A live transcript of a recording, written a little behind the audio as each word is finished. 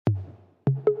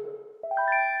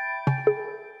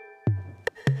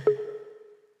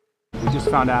just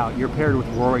found out you're paired with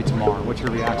Rory tomorrow. What's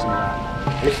your reaction to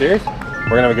that? Are you serious?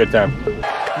 We're gonna have a good time.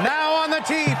 Now on the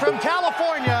tee from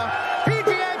California,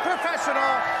 PGA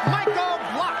professional Michael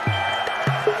Block.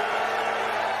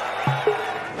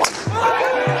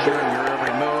 Ensuring your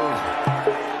every move.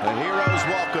 The hero's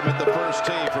welcome at the first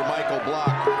tee for Michael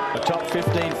Block. A top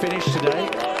 15 finish today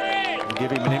will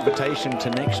give him an invitation to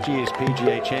next year's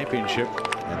PGA Championship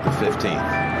At the 15th.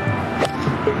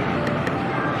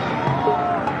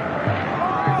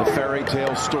 The fairy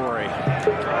tale story. Gets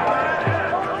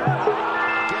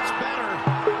better.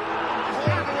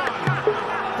 Home run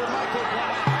for Michael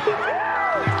Block.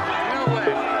 No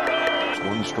way. It's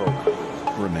one stroke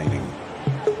remaining.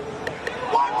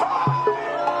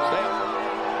 Stay up.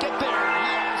 Get there.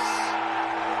 Yes.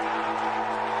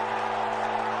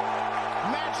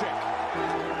 Magic.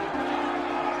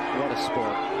 What a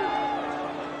sport.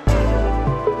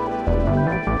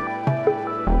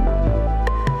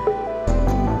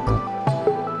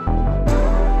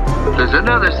 There's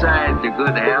another side to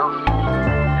good health,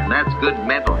 and that's good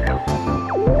mental health.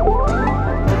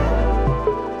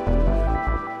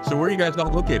 So where are you guys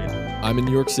all located? I'm in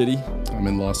New York City. I'm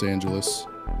in Los Angeles.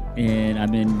 And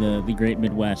I'm in the great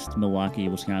Midwest, Milwaukee,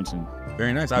 Wisconsin.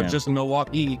 Very nice. I was just in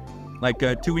Milwaukee like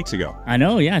 2 weeks ago. I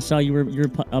know. Yeah, I saw you were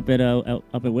up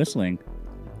at Whistling.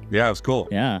 Yeah, it was cool.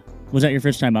 Yeah. Was that your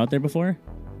first time out there before?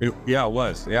 Yeah, it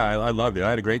was. Yeah, I loved it. I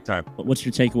had a great time. What's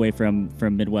your takeaway from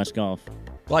Midwest golf?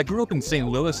 Well, I grew up in St.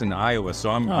 Louis in Iowa, so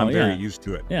I'm very used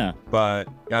to it. Yeah. But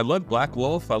yeah, I love Black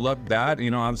Wolf. I love that. You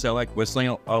know, obviously I like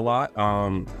Whistling a lot.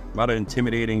 A lot of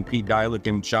intimidating Pete Dye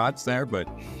looking shots there, but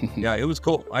yeah, it was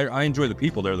cool. I enjoy the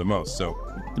people there the most. So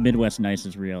the Midwest nice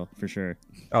is real for sure.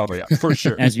 Oh yeah, for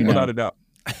sure. As you know. Without a doubt.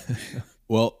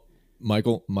 Well, Mike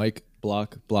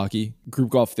Blocky, Group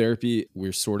Golf Therapy,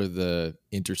 we're sort of the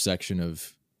intersection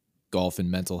of golf and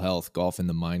mental health, golf and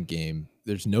the mind game.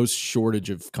 There's no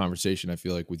shortage of conversation, I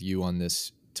feel like, with you on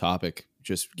this topic,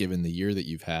 just given the year that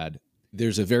you've had.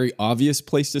 There's a very obvious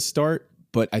place to start,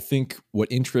 but I think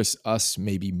what interests us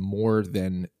maybe more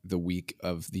than the week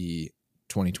of the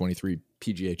 2023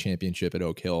 PGA Championship at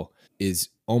Oak Hill is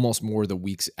almost more the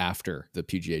weeks after the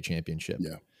PGA Championship.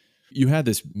 Yeah. You had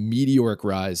this meteoric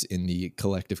rise in the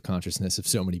collective consciousness of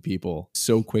so many people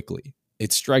so quickly.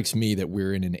 It strikes me that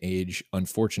we're in an age,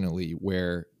 unfortunately,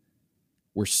 where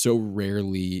we're so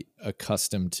rarely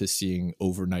accustomed to seeing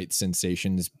overnight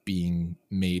sensations being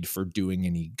made for doing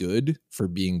any good, for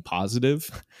being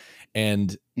positive.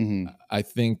 And I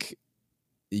think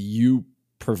you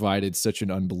provided such an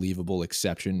unbelievable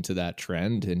exception to that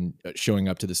trend and showing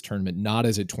up to this tournament, not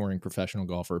as a touring professional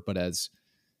golfer, but as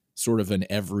sort of an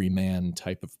everyman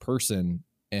type of person.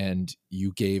 And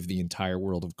you gave the entire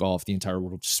world of golf, the entire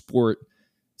world of sport,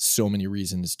 so many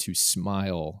reasons to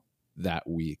smile that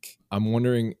week. I'm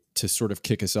wondering, to sort of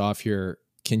kick us off here,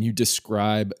 can you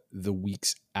describe the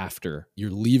weeks after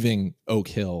you're leaving Oak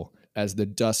Hill as the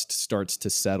dust starts to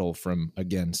settle from,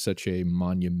 again, such a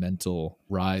monumental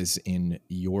rise in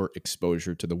your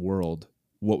exposure to the world?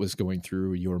 What was going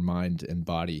through your mind and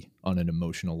body on an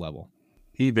emotional level?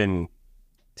 Even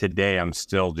today, I'm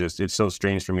still it's so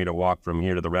strange for me to walk from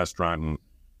here to the restaurant and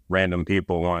random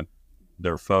people want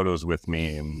their photos with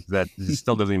me. And that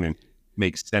still doesn't even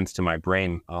make sense to my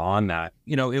brain on that.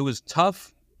 You know, it was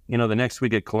tough, the next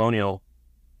week at Colonial,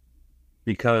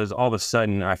 because all of a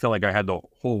sudden I felt like I had the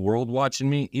whole world watching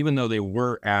me, even though there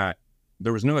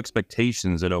was no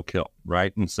expectations at Oak Hill,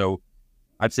 right? And so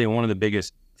I'd say one of the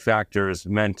biggest factors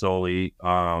mentally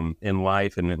in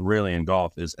life and really in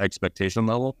golf is expectation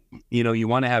level. You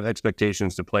want to have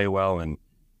expectations to play well and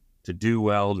to do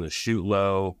well, to shoot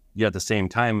low. Yet at the same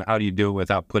time, how do you do it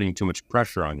without putting too much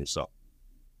pressure on yourself?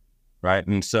 Right.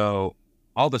 And so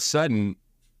all of a sudden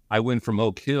I went from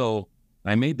Oak Hill,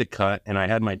 I made the cut, and I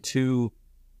had my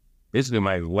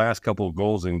last couple of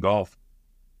goals in golf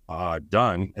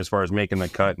done as far as making the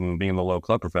cut and being the low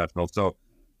club professional. So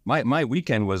my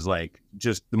weekend was like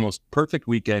just the most perfect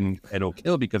weekend at Oak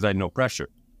Hill because I had no pressure.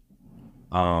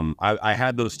 I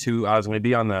had those two. I was going to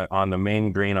be on the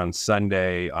main green on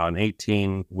Sunday on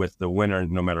 18 with the winner,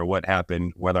 no matter what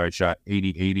happened, whether I shot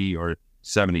 80-80 or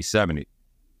 70-70.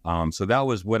 So that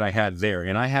was what I had there.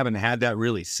 And I haven't had that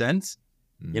really since.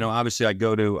 Obviously I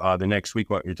go to the next week,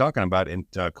 what you're talking about, in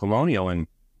Colonial, and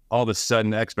all of a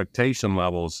sudden the expectation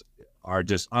levels are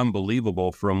just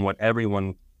unbelievable from what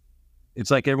it's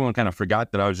like everyone kind of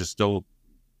forgot that I was just still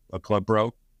a club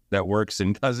pro that works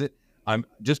and does it. I'm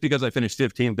just because I finished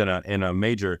 15th in a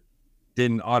major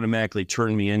didn't automatically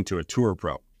turn me into a tour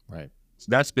pro. Right. So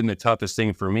that's been the toughest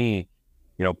thing for me,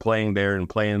 playing there and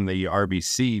playing the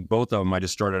RBC. Both of them, I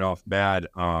just started off bad.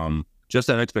 just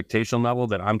that expectation level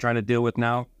that I'm trying to deal with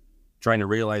now, trying to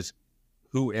realize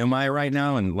who am I right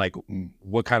now and like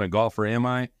what kind of golfer am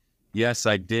I? Yes,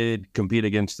 I did compete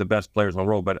against the best players in the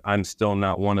world, but I'm still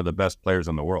not one of the best players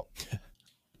in the world.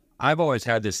 I've always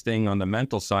had this thing on the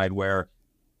mental side where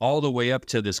all the way up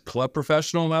to this club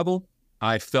professional level,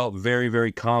 I felt very,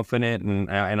 very confident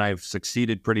and I've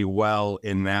succeeded pretty well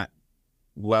in that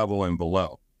level and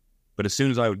below. But as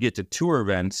soon as I would get to tour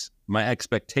events, my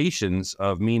expectations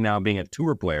of me now being a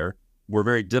tour player were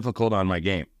very difficult on my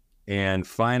game. And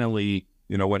finally,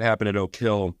 you know, what happened at Oak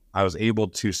Hill, I was able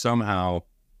to somehow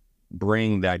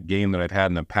bring that game that I've had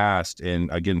in the past and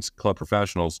against club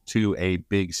professionals to a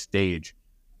big stage,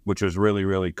 which was really,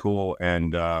 really cool.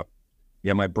 And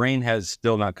yeah, my brain has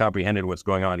still not comprehended what's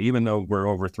going on. Even though we're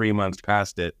over 3 months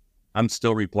past it, I'm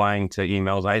still replying to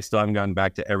emails. I still haven't gotten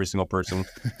back to every single person,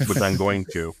 which I'm going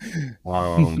to.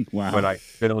 Wow. But I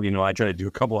still, you know, I try to do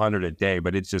a couple hundred a day,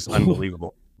 but it's just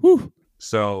unbelievable.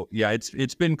 So yeah,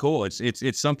 it's been cool.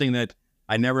 It's something that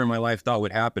I never in my life thought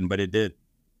would happen, but it did.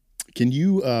 Can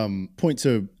you point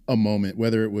to a moment,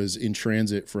 whether it was in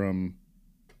transit from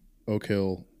Oak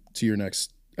Hill to your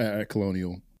next at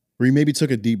Colonial, where you maybe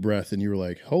took a deep breath and you were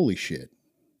like, "Holy shit!"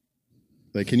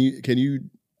 Like, can you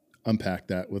unpack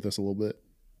that with us a little bit?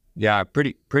 Yeah,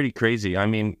 pretty crazy. I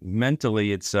mean,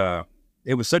 mentally,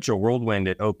 it was such a whirlwind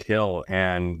at Oak Hill,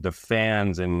 and the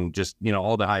fans, and just, you know,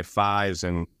 all the high fives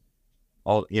and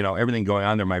all, you know, everything going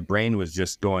on there. My brain was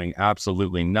just going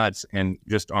absolutely nuts, and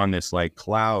just on this like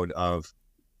cloud of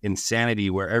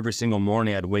insanity, where every single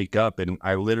morning I'd wake up and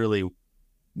I literally,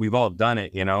 we've all done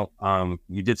it, you know.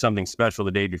 You did something special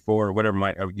the day before, or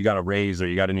whatever, you got a raise or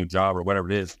you got a new job or whatever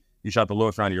it is. You shot the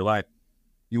lowest round of your life.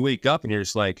 You wake up and you're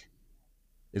just like,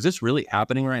 is this really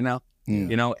happening right now? Yeah.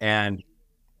 You know, and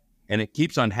it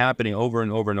keeps on happening over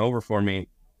and over and over for me.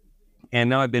 And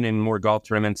now I've been in more golf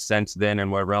tournaments since then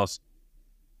and whatever else.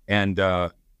 And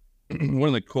one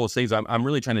of the coolest things I'm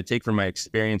really trying to take from my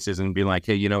experiences and be like,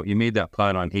 hey, you know, you made that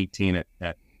putt on 18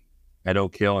 at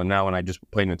Oak Hill. And now when I just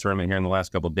played in a tournament here in the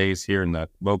last couple of days here in the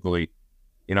locally,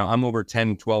 you know, I'm over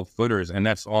 10, 12 footers, and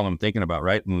that's all I'm thinking about,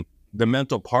 right? And the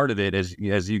mental part of it, as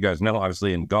you guys know,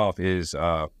 obviously in golf, is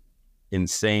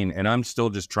insane. And I'm still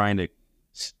just trying to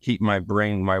keep my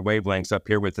brain, my wavelengths up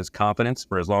here with this confidence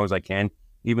for as long as I can.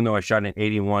 Even though I shot an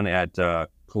 81 at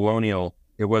Colonial,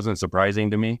 it wasn't surprising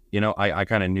to me. You know, I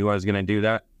kind of knew I was going to do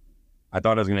that. I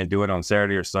thought I was going to do it on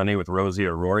Saturday or Sunday with Rosie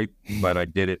or Rory, but I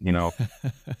did it, you know,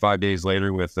 5 days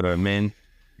later with Min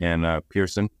and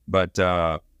Pearson. But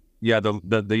yeah,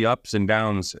 the ups and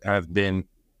downs have been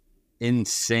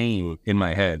insane in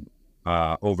my head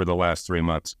over the last 3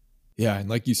 months. Yeah, and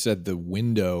like you said, the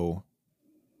window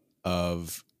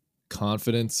of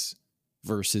confidence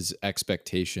versus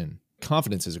expectation.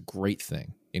 Confidence is a great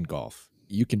thing in golf.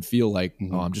 You can feel like,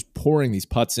 oh, I'm just pouring these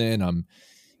putts in, I'm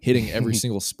hitting every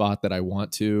single spot that I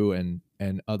want to,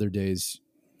 and other days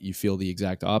you feel the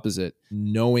exact opposite.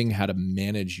 Knowing how to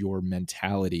manage your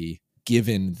mentality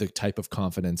given the type of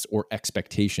confidence or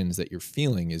expectations that you're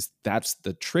feeling, that's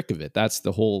the trick of it. That's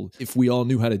the whole, if we all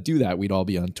knew how to do that, we'd all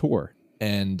be on tour.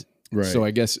 And so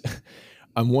I guess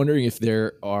I'm wondering if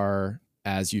there are,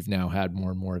 as you've now had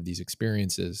more and more of these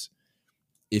experiences,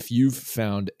 if you've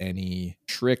found any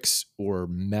tricks or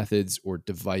methods or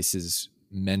devices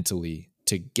mentally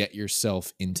to get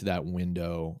yourself into that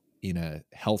window in a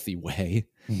healthy way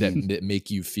that make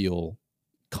you feel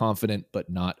confident but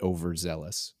not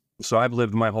overzealous. So I've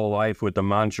lived my whole life with the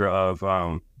mantra of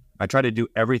I try to do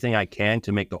everything I can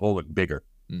to make the hole look bigger.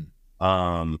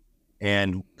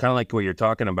 And kind of like what you're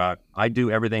talking about, I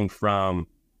do everything from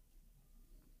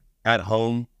at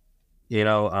home, you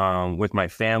know, with my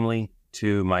family,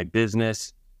 to my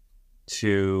business,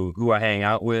 to who I hang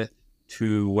out with,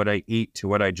 to what I eat, to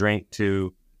what I drink,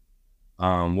 to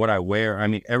what I wear. I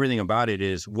mean, everything about it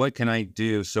is, what can I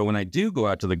do? So when I do go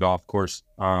out to the golf course,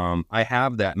 I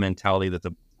have that mentality that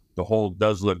the hole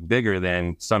does look bigger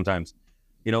than sometimes.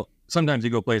 You know, sometimes you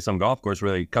go play some golf course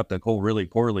where they cut the hole really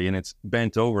poorly and it's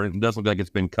bent over and it doesn't look like it's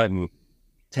been cut in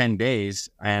 10 days.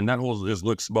 And that hole just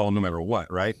looks small no matter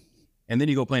what, right? And then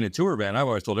you go play in a tour event. I've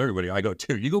always told everybody,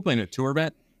 you go play in a tour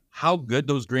event, how good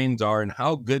those greens are and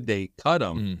how good they cut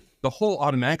them. The hole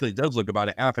automatically does look about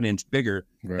a half an inch bigger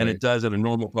than it does at a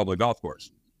normal public golf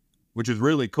course, which is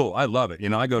really cool. I love it. You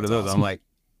know, I go to those, awesome. I'm like,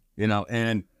 you know,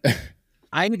 and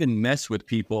I even mess with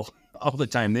people all the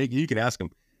time. You can ask them.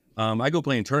 I go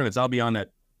play in tournaments. I'll be on that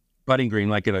putting green,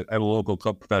 like at a local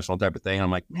club professional type of thing. And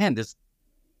I'm like, man,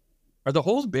 are the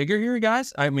holes bigger here,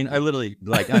 guys? I mean, I literally,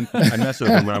 like, I mess with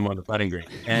them when I'm on the putting green.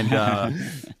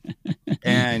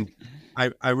 And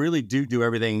I really do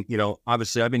everything. You know,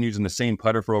 obviously I've been using the same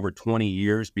putter for over 20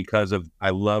 years because I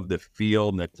love the feel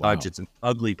and the touch. Wow. It's an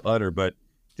ugly putter, but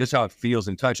just how it feels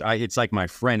and touch. It's like my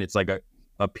friend. It's like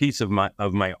a piece of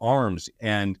my arms,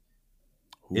 and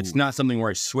it's not something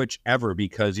where I switch ever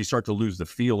because you start to lose the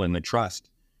feel and the trust.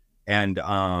 And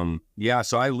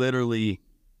so I literally,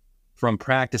 from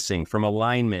practicing, from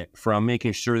alignment, from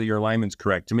making sure that your alignment's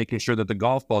correct, to making sure that the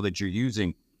golf ball that you're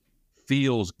using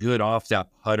feels good off that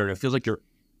putter. It feels like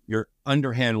you're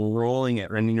underhand rolling it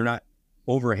and you're not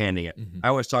overhanding it. I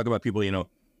always talk about people, you know,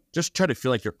 just try to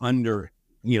feel like you're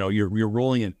you're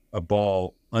rolling a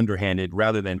ball underhanded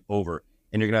rather than over,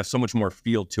 and you're gonna have so much more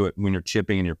feel to it when you're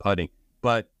chipping and you're putting.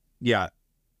 But yeah,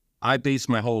 I base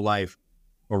my whole life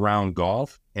around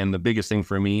golf, and the biggest thing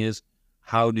for me is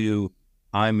how do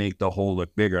I make the hole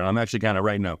look bigger? And I'm actually kind of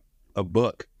writing a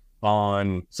book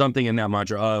on something in that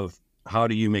mantra of how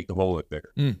do you make the hole look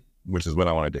bigger, which is what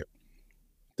I want to do.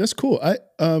 That's cool.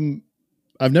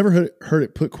 I've never heard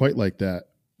it put quite like that,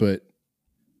 but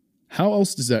how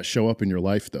else does that show up in your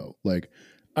life though? Like,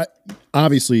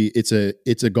 obviously it's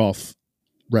a golf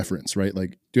reference, right?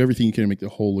 Like, do everything you can to make the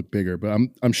hole look bigger, but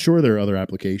I'm sure there are other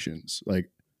applications. Like,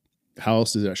 how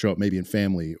else does that show up maybe in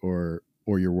family or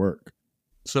your work?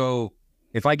 So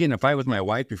if I get in a fight with my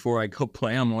wife before I go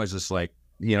play, I'm always just like,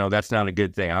 you know, that's not a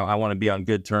good thing. I want to be on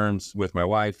good terms with my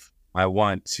wife. I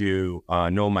want to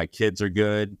know my kids are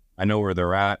good. I know where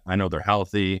they're at. I know they're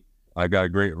healthy. I've got a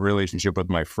great relationship with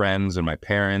my friends and my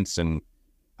parents. And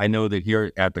I know that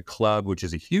here at the club, which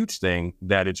is a huge thing,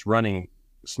 that it's running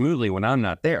smoothly when I'm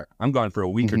not there. I'm gone for a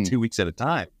week or 2 weeks at a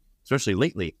time, especially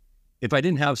lately. If I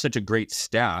didn't have such a great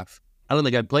staff, I don't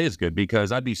think I'd play as good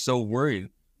because I'd be so worried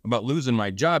about losing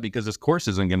my job because this course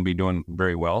isn't going to be doing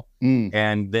very well.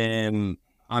 And then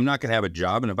I'm not going to have a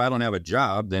job. And if I don't have a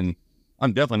job, then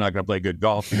I'm definitely not going to play good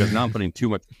golf because now I'm putting too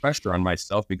much pressure on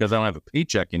myself because I don't have a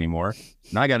paycheck anymore.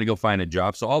 Now I got to go find a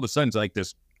job. So all of a sudden it's like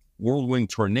this whirlwind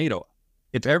tornado.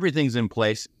 If everything's in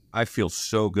place, I feel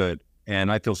so good.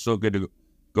 And I feel so good to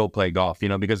go play golf, you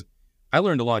know, because I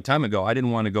learned a long time ago, I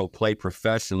didn't want to go play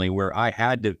professionally where I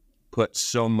had to put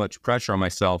so much pressure on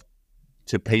myself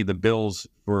to pay the bills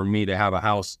for me to have a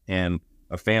house and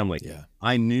a family. Yeah.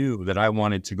 I knew that I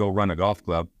wanted to go run a golf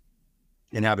club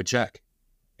and have a check.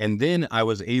 And then I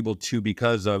was able to,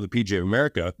 because of the PGA of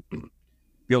America,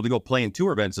 be able to go play in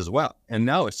tour events as well. And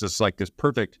now it's just like this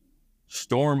perfect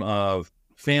storm of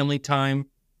family time,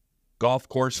 golf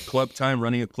course, club time,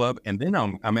 running a club. And then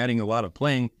I'm adding a lot of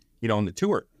playing, you know, on the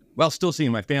tour while still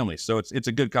seeing my family. So it's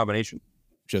a good combination.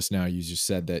 Just now, you just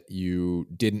said that you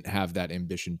didn't have that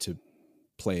ambition to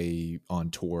play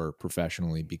on tour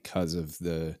professionally because of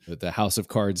the house of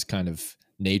cards kind of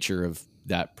nature of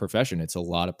that profession. It's a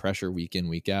lot of pressure week in,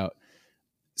 week out.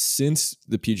 Since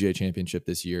the PGA Championship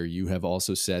this year, you have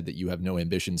also said that you have no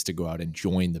ambitions to go out and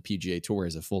join the PGA Tour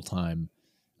as a full-time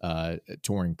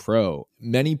touring pro.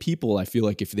 Many people, I feel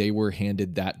like if they were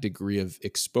handed that degree of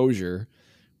exposure,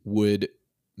 would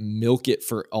milk it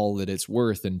for all that it's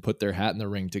worth and put their hat in the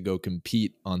ring to go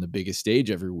compete on the biggest stage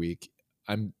every week.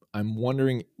 I'm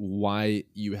wondering why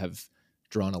you have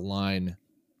drawn a line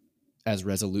as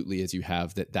resolutely as you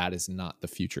have that is not the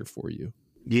future for you.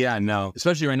 Yeah, no,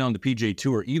 especially right now on the PGA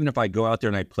Tour. Even if I go out there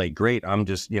and I play great, I'm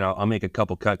just, you know, I'll make a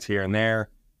couple cuts here and there.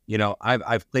 You know,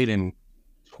 I've played in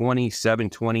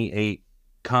 27, 28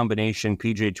 combination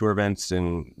PGA Tour events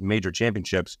and major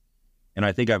championships, and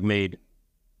I think I've made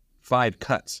 5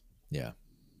 cuts. Yeah.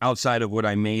 Outside of what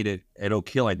I made at Oak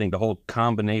Hill, I think the whole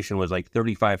combination was like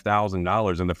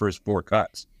 $35,000 in the first 4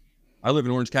 cuts. I live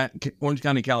in Orange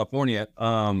County, California,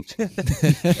 and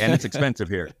it's expensive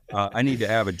here. I need to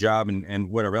have a job and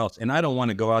whatever else. And I don't want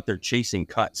to go out there chasing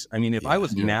cuts. I mean, if I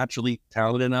was naturally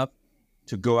talented enough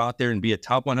to go out there and be a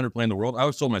top 100 player in the world, I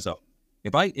always told myself,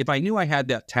 if I knew I had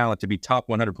that talent to be top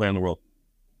 100 player in the world,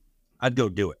 I'd go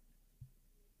do it.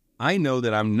 I know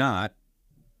that I'm not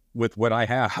with what I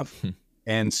have.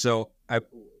 And so I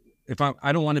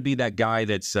don't want to be that guy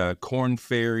that's Corn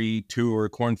Ferry Tour.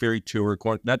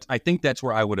 I think that's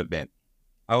where I would have been.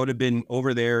 I would have been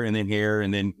over there and then here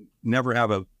and then never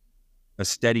have a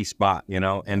steady spot, you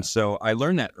know? And so I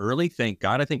learned that early, thank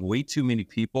God. I think way too many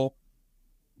people,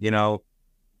 you know,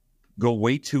 go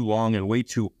way too long and way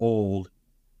too old,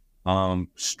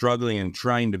 struggling and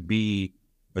trying to be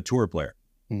a tour player.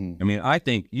 I mean, I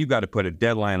think you've got to put a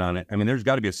deadline on it. I mean, there's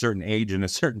got to be a certain age and a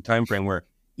certain time frame where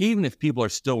even if people are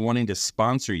still wanting to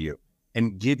sponsor you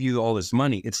and give you all this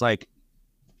money, it's like,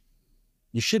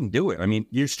 you shouldn't do it. I mean,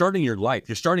 you're starting your life.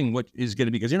 You're starting what is going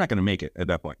to be, because you're not going to make it at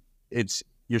that point.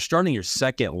 You're starting your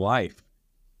second life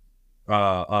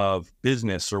of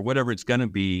business or whatever it's going to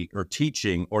be, or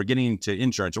teaching or getting into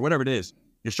insurance or whatever it is,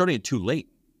 you're starting it too late.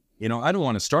 You know, I don't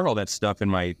want to start all that stuff in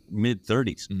my mid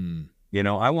 30s. You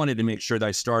know, I wanted to make sure that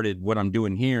I started what I'm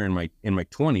doing here in my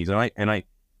 20s.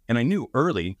 And I knew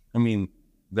early, I mean,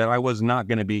 that I was not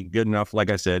going to be good enough, like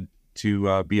I said,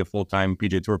 to be a full-time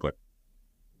PGA Tour player.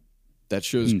 That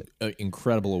shows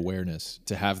incredible awareness,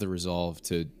 to have the resolve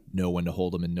to know when to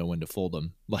hold them and know when to fold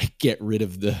them. Like, get rid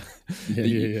of the,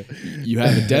 you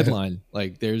have a deadline.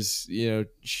 Like, there's, you know,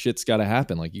 shit's got to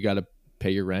happen. Like, you got to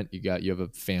pay your rent. You have a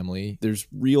family. There's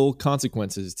real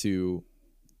consequences to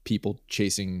people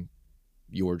chasing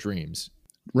your dreams.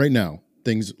 Right now,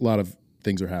 a lot of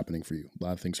things are happening for you. A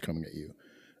lot of things coming at you.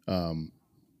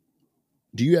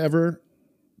 Do you ever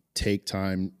take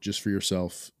time just for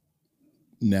yourself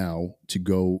now to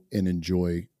go and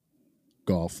enjoy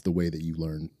golf the way that you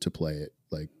learned to play it?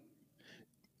 Like,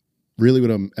 really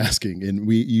what I'm asking, and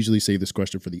we usually save this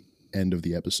question for the end of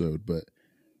the episode, but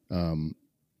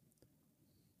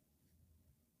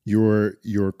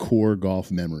your core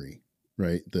golf memory,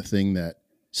 right? The thing that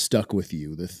stuck with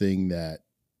you, the thing that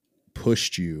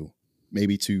pushed you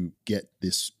maybe to get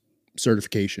this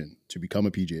certification to become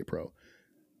a PGA Pro.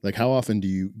 Like, how often do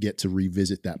you get to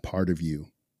revisit that part of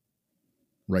you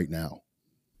right now?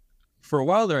 For a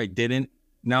while there, I didn't.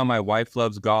 Now my wife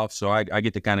loves golf, so I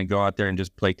get to kind of go out there and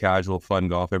just play casual, fun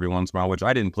golf every once in a while, which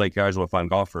I didn't play casual, fun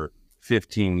golf for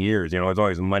 15 years. You know, it's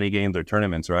always money games or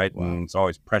tournaments, right? Wow. And it's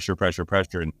always pressure.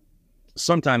 And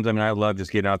sometimes, I mean, I love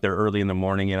just getting out there early in the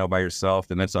morning, you know, by yourself.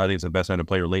 And I think it's the best time to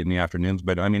play, or late in the afternoons.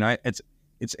 But I mean,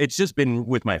 it's just been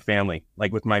with my family,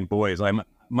 like with my boys.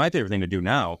 My favorite thing to do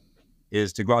now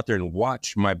is to go out there and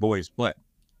watch my boys play.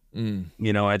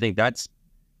 You know, I think that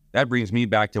brings me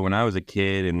back to when I was a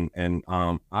kid, and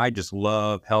I just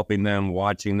love helping them,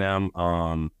 watching them.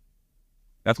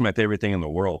 That's my favorite thing in the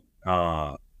world.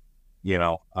 You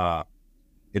know,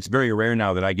 it's very rare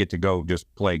now that I get to go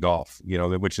just play golf, you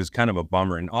know, which is kind of a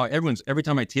bummer. And every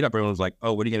time I teed up, everyone's like,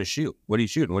 "Oh, what are you going to shoot? What are you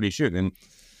shooting? What are you shooting?" And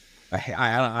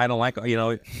I don't like, you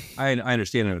know, I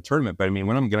understand in a tournament, but I mean,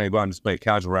 when I'm going to go out and just play a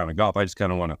casual round of golf, I just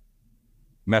kind of want to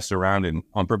mess around and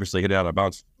on purposely hit it out of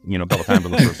bounds, you know, a couple times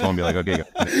on the first one and be like, okay,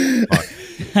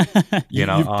 you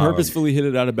know, you've purposefully hit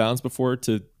it out of bounds before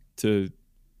to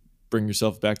bring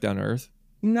yourself back down to earth?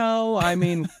 No, I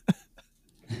mean,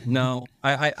 no,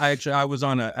 I actually, I was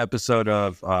on an episode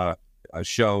of a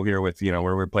show here with, you know,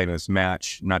 where we were playing this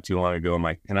match not too long ago.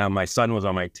 My son was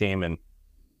on my team, and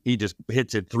he just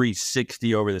hits it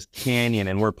 360 over this canyon,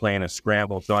 and we're playing a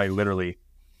scramble. So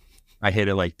I hit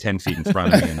it like 10 feet in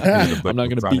front of me. And I'm not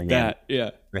going to beat that.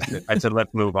 Yeah. I said,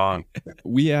 let's move on.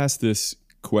 We asked this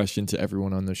question to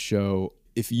everyone on the show.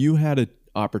 If you had an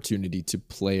opportunity to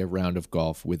play a round of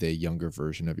golf with a younger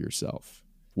version of yourself,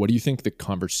 what do you think the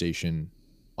conversation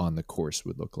on the course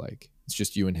would look like? It's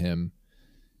just you and him,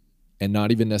 and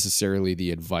not even necessarily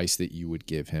the advice that you would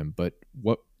give him, but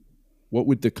what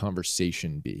would the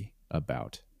conversation be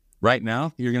about? Right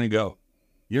now, you're going to go.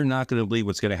 You're not going to believe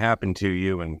what's going to happen to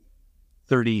you in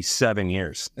 37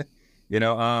 years. You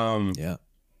know, yeah.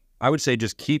 I would say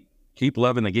just keep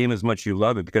loving the game as much as you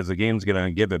love it, because the game's going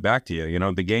to give it back to you. You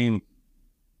know, the game,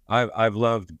 I've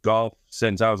loved golf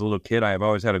since I was a little kid. I've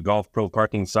always had a Golf Pro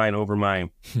parking sign over my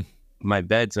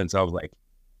bed since I was like,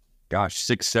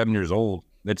 6, 7 years old.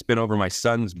 It's been over my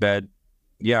son's bed.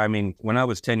 Yeah, I mean, when I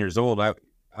was 10 years old,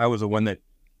 I was the one that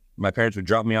my parents would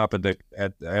drop me off at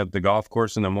the golf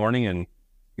course in the morning, and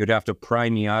you'd have to pry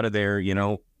me out of there, you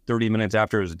know, 30 minutes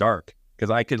after it was dark, because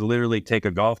I could literally take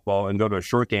a golf ball and go to a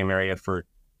short game area for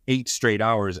 8 straight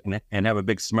hours and have a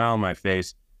big smile on my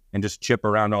face and just chip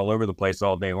around all over the place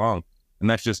all day long. And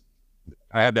that's just,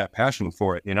 I had that passion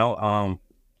for it, you know.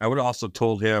 I would have also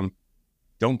told him,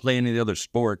 don't play any of the other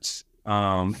sports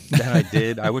that I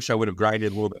did. I wish I would have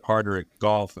grinded a little bit harder at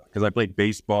golf, because I played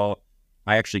baseball.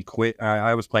 I actually quit.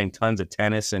 I was playing tons of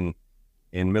tennis in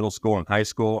middle school and high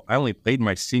school. I only played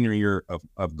my senior year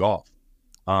of golf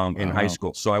in high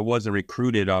school. So I wasn't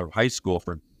recruited out of high school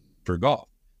for golf.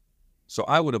 So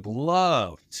I would have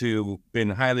loved to been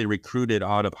highly recruited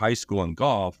out of high school in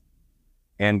golf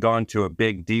and gone to a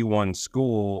big D1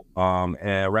 school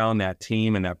around that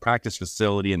team and that practice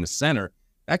facility in the center.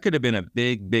 That could have been a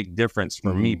big difference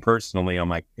for me personally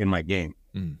in my game,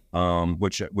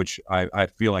 which I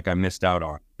feel like I missed out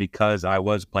on because I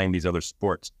was playing these other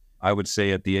sports. I would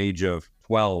say at the age of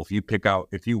 12, you pick out,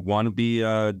 if you want to be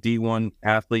a D1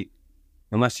 athlete,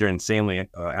 unless you're insanely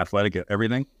athletic at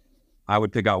everything, I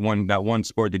would pick out that one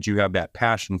sport that you have that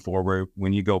passion for, where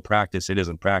when you go practice, it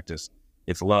isn't practice,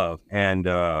 it's love. And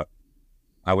I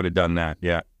would have done that,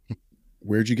 yeah.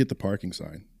 Where'd you get the parking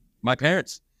sign? My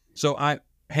parents. So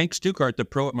Hank Stuckart, the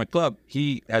pro at my club,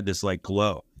 he had this like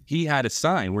glow. He had a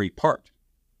sign where he parked.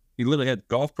 He literally had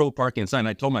golf pro parking sign.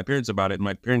 I told my parents about it, and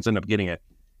my parents ended up getting it.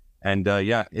 And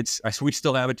yeah, we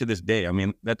still have it to this day. I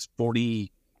mean, that's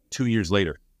 42 years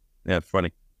later. Yeah,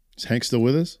 funny. Is Hank still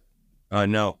with us?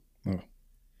 No. Oh.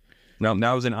 No,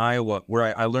 that was in Iowa,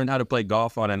 where I learned how to play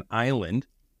golf on an island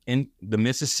in the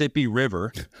Mississippi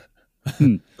River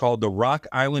called the Rock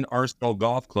Island Arsenal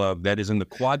Golf Club that is in the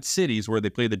Quad Cities where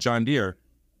they play the John Deere.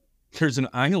 There's an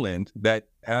island that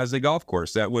has a golf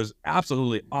course that was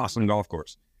absolutely awesome golf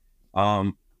course.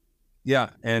 Yeah,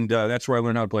 and that's where I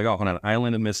learned how to play golf, on an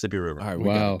island in the Mississippi River. All right, we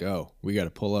gotta go. We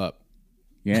gotta pull up.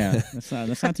 Yeah,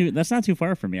 that's not too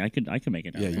far from me. I could make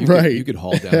it down. Yeah, you could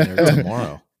haul down there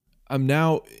tomorrow. I'm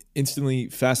now instantly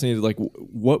fascinated. Like,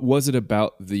 what was it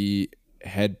about the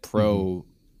head pro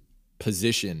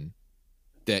position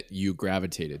that you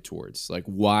gravitated towards? Like,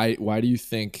 why do you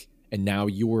think? And now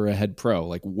you were a head pro.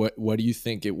 Like, what do you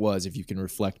think it was? If you can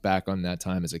reflect back on that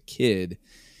time as a kid,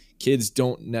 kids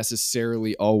don't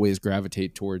necessarily always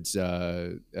gravitate towards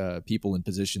people in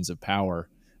positions of power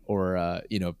or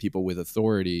people with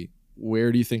authority.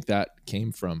 Where do you think that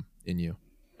came from in you?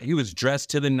 He was dressed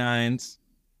to the nines,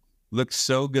 looked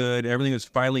so good. Everything was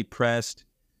finely pressed.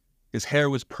 His hair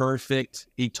was perfect.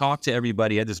 He talked to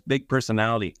everybody. He had this big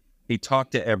personality. He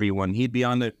talked to everyone. He'd be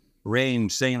on the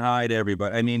range saying hi to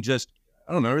everybody. I mean,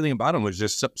 I don't know, everything about him was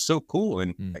just so cool.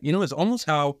 And it's almost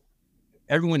how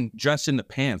everyone dressed in the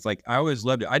pants. Like, I always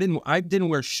loved it. I didn't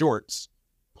wear shorts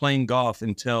playing golf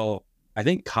until I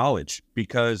think college,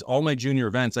 because all my junior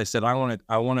events, I said I want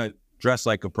to dress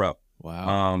like a pro.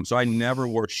 Wow. So I never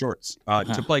wore shorts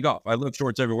to play golf. I loved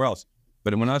shorts everywhere else,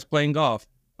 but when I was playing golf,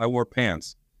 I wore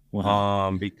pants.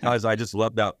 Wow. Because I just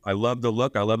loved that. I love the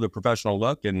look. I love the professional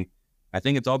look, and I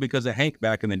think it's all because of Hank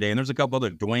back in the day. And there's a couple other.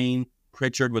 Dwayne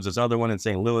Pritchard was this other one in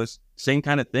St. Louis. Same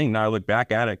kind of thing. Now I look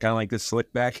back at it, kind of like this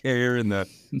slick back hair and the,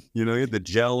 he had the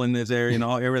gel in this area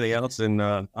and everything else. And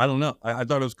I don't know. I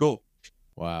thought it was cool.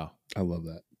 Wow. I love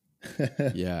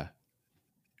that. Yeah.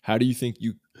 How do you think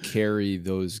you carry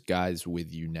those guys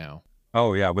with you now?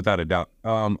 Oh yeah, without a doubt.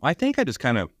 I think I just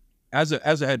kind of, as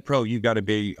a head pro, you got to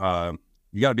be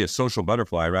a social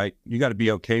butterfly, right? You got to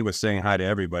be okay with saying hi to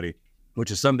everybody,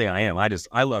 which is something I am.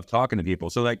 I love talking to people.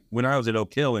 So like when I was at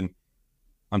Oak Hill and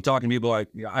I'm talking to people,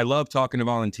 I love talking to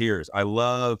volunteers. I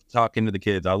love talking to the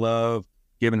kids. I love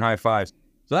giving high fives.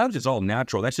 So that was just all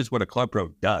natural. That's just what a club pro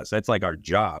does. That's like our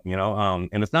job, and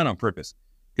it's not on purpose.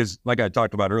 Because like I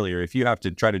talked about earlier, if you have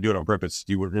to try to do it on purpose,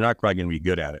 you're not quite going to be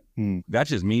good at it. That's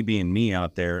just me being me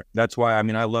out there. That's why,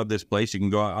 I love this place. You can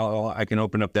go, I can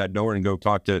open up that door and go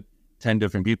talk to 10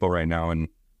 different people right now. And,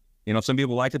 some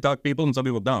people like to talk to people and some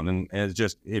people don't. And it's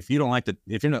just, if you don't like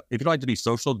to be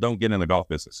social, don't get in the golf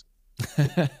business.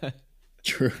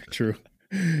 True.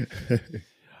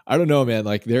 I don't know, man.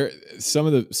 Like some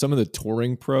of the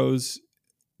touring pros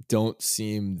don't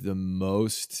seem the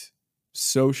most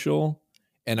social.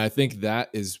 And I think that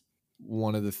is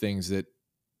one of the things that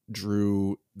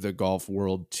drew the golf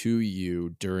world to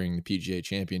you during the PGA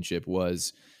Championship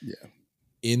was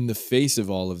in the face of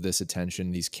all of this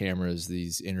attention, these cameras,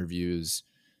 these interviews,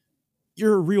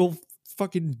 you're a real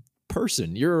fucking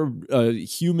person. You're a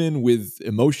human with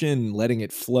emotion, letting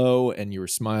it flow, and you were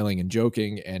smiling and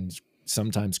joking and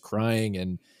sometimes crying.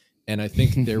 And I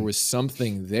think there was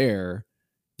something there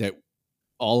that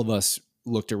all of us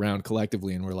looked around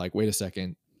collectively and we're like, wait a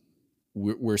second,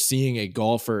 we're seeing a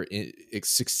golfer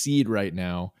succeed right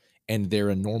now, and they're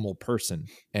a normal person.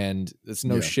 And it's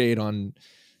no shade on,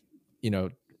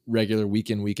 regular week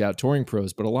in, week out touring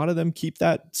pros, but a lot of them keep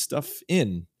that stuff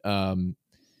in. And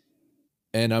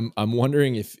I'm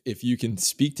wondering if you can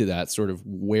speak to that, sort of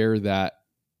where that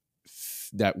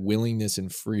willingness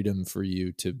and freedom for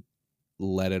you to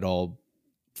let it all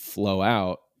flow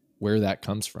out, where that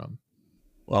comes from.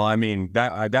 Well,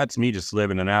 that's me just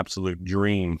living an absolute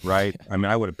dream, right?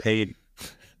 I would have paid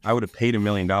 $1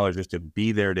 million just to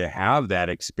be there, to have that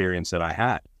experience that I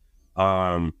had.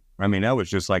 That was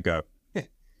just like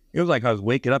it was like I was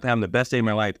waking up having the best day of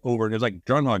my life over. It was like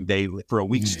Groundhog Day for a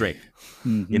week straight.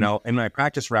 In my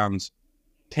practice rounds,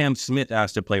 Cam Smith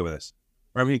asked to play with us.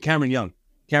 Cameron Young.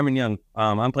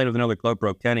 I'm playing with another club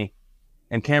pro, Kenny.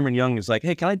 And Cameron Young is like,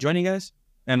 hey, can I join you guys?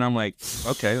 And I'm like,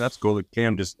 okay, that's cool.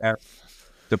 Cam just asked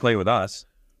to play with us.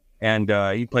 And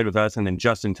he played with us. And then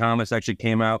Justin Thomas actually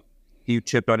came out. He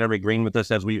chipped on every green with us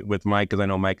with Mike, because I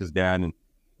know Mike is dad. And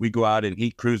we go out and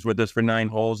he cruised with us for 9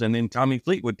 holes. And then Tommy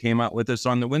Fleetwood came out with us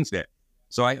on the Wednesday.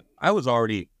 So I was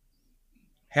already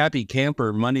happy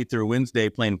camper Monday through Wednesday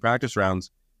playing practice rounds.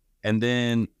 And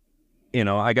then you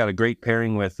know, I got a great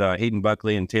pairing with Hayden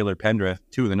Buckley and Taylor Pendrith,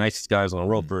 two of the nicest guys on the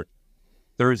world for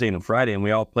Thursday and Friday, and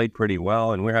we all played pretty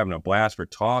well, and we're having a blast. We're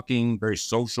talking, very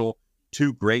social.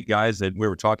 Two great guys that we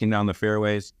were talking down the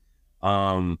fairways.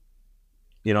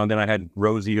 You know, and then I had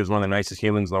Rosie, who's one of the nicest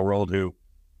humans in the world, who,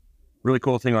 really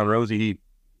cool thing on Rosie,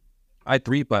 I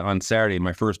 3-putt on Saturday,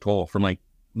 my first hole, from like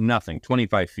nothing,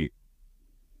 25 feet.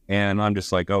 And I'm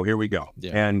just like, oh, here we go.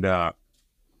 Yeah. And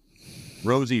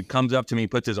Rosie comes up to me,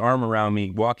 puts his arm around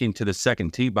me, walking to the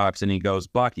second tee box, and he goes,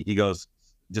 Bucky, he goes,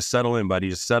 just settle in, buddy.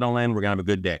 Just settle in. We're going to have a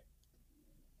good day.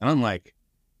 And I'm like,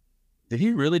 did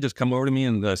he really just come over to me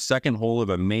in the second hole of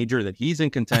a major that he's in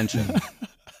contention?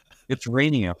 It's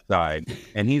raining outside,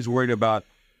 and he's worried about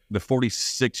the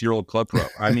 46-year-old club pro.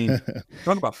 I mean,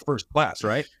 talk about first class,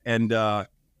 right? And then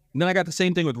I got the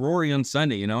same thing with Rory on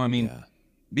Sunday, you know? I mean,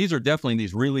 these are definitely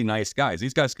these really nice guys.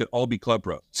 These guys could all be club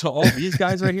pros. So all these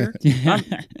guys right here,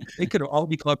 they could all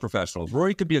be club professionals.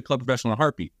 Rory could be a club professional in a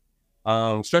heartbeat,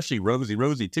 especially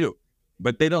Rosie too.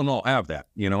 But they don't all have that,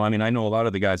 you know? I mean, I know a lot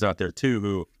of the guys out there too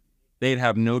who they'd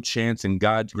have no chance in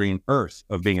God's green earth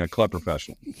of being a club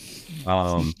professional.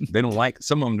 They don't like,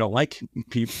 some of them don't like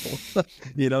people.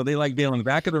 You know, they like being on the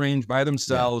back of the range by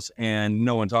themselves and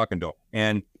no one talking to them.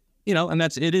 And, you know, and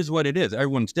it is what it is.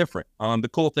 Everyone's different. The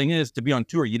cool thing is, to be on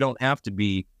tour, you don't have to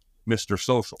be Mr.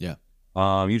 Social. Yeah.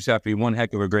 You just have to be one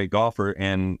heck of a great golfer,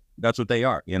 and that's what they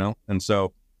are, you know? And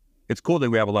so it's cool that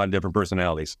we have a lot of different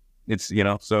personalities. It's, you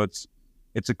know, so it's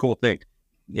a cool thing.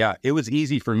 Yeah, it was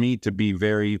easy for me to be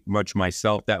very much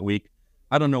myself that week.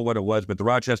 I don't know what it was, but the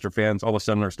Rochester fans all of a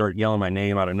sudden started yelling my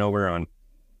name out of nowhere on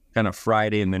kind of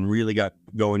Friday, and then really got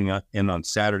going in on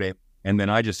Saturday. And then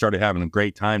I just started having a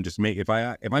great time. Just if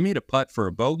I made a putt for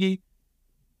a bogey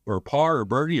or a par or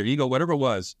birdie or eagle, whatever it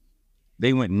was,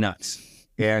 they went nuts.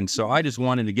 And so I just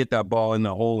wanted to get that ball in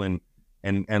the hole and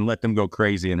let them go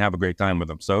crazy and have a great time with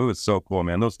them. So it was so cool,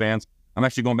 man. Those fans. I'm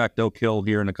actually going back to Oak Hill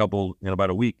here in about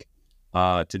a week.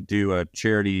 To do a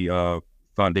charity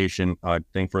foundation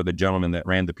thing for the gentleman that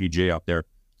ran the PGA out there.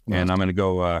 Wow. And I'm gonna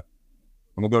go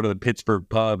to the Pittsburgh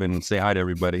pub and say hi to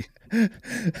everybody.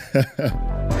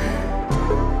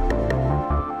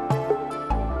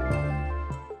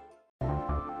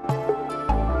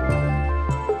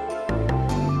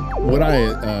 What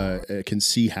I can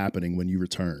see happening when you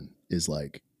return is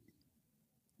like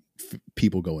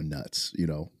people going nuts, you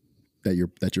know, that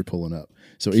you're pulling up.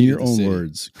 So in your own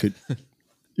words,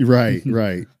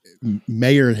 right.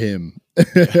 Mayor him.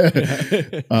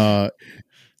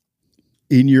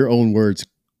 In your own words,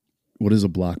 what is a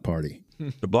block party?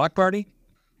 The block party?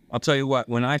 I'll tell you what,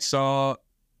 when I saw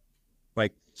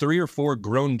like 3 or 4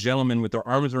 grown gentlemen with their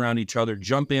arms around each other,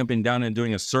 jumping up and down and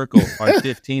doing a circle on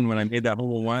 15 when I made that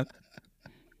hole one,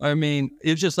 I mean,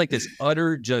 it was just like this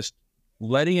utter just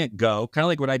letting it go, kind of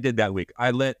like what I did that week.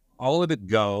 I let all of it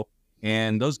go.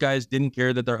 And those guys didn't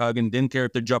care that they're hugging, didn't care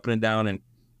if they're jumping it down. And,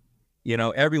 you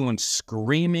know, everyone's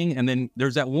screaming. And then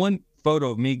there's that one photo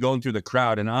of me going through the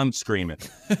crowd and I'm screaming,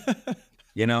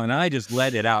 you know, and I just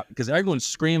let it out because everyone's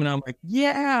screaming. I'm like,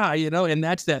 yeah, you know, and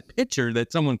that's that picture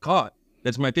that someone caught.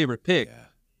 That's my favorite pic. Yeah.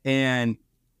 And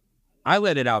I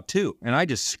let it out too. And I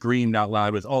just screamed out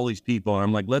loud with all these people. And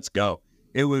I'm like, let's go.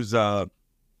 It was, yeah,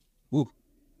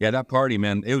 that party,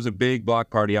 man. It was a big block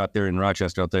party out there in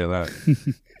Rochester. I'll tell you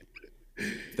that.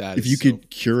 If you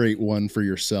could curate one for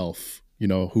yourself, you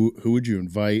know, who would you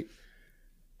invite?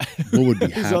 What would be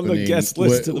who's happening? On the guest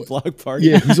list to the block party?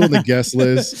 Yeah, who's on the guest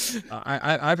list?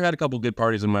 I've had a couple good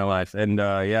parties in my life, and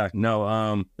there's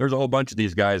a whole bunch of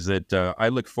these guys that I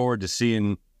look forward to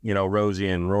seeing, you know, Rosie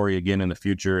and Rory again in the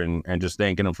future, and just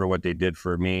thanking them for what they did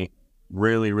for me.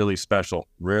 Really, really special,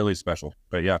 really special.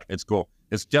 But yeah, it's cool.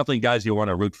 It's definitely guys you want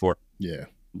to root for. Yeah.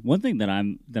 One thing that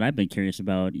I've been curious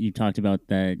about, you talked about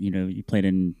that, you know, you played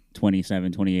in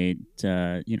 27, 28,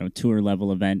 you know, tour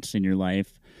level events in your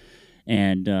life.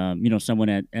 And, you know, someone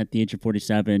at the age of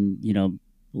 47, you know,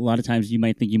 a lot of times you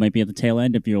might think you might be at the tail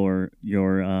end of your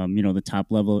you know, the top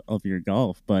level of your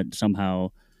golf, but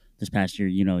somehow this past year,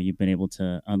 you know, you've been able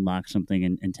to unlock something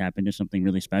and tap into something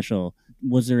really special.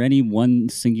 Was there any one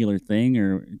singular thing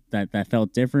or that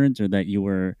felt different, or that you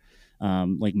were,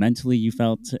 like mentally you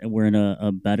felt we're in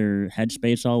a better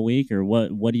headspace all week, or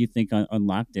what do you think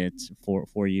unlocked it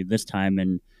for you this time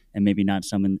and maybe not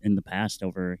some in the past,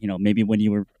 over, you know, maybe when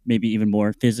you were maybe even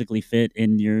more physically fit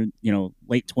in your, you know,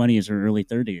 late 20s or early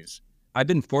 30s? I've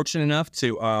been fortunate enough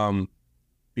to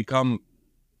become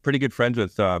pretty good friends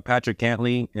with Patrick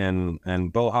Cantley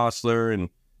and Bo Hostler and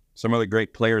some other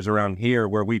great players around here,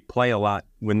 where we play a lot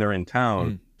when they're in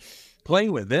town.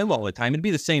 Playing with them all the time, it'd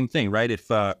be the same thing, right? If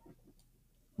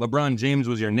LeBron James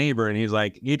was your neighbor and he's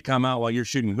like, he'd come out while you're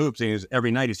shooting hoops and every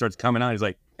night he starts coming out. He's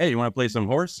like, hey, you want to play some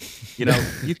horse? You know,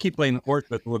 you keep playing horse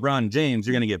with LeBron James,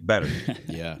 you're going to get better.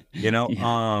 Yeah. You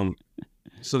know,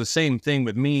 so the same thing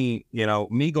with me, you know,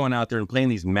 me going out there and playing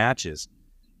these matches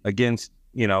against,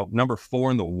 you know, number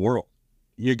 4 in the world.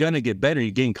 You're going to get better.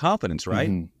 You gain confidence,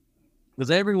 right? Because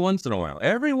every once in a while,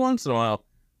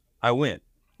 I win.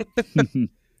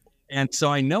 And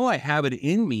so I know I have it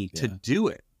in me to do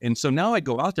it. And so now I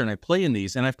go out there and I play in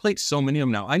these, and I've played so many of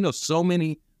them now. I know so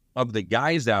many of the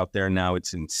guys out there now.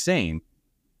 It's insane.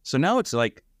 So now it's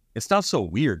like, it's not so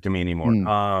weird to me anymore.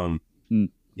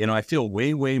 You know, I feel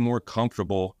way, way more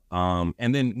comfortable.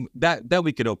 And then that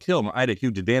week at Oak Hill, I had a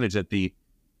huge advantage that the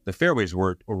fairways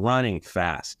were running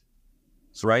fast.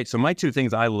 So, right. So my two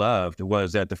things I loved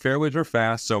was that the fairways were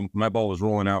fast. So my ball was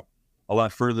rolling out a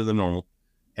lot further than normal.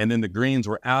 And then the greens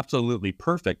were absolutely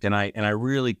perfect. And I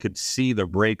really could see the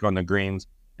break on the greens.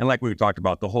 And like we talked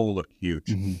about, the hole looked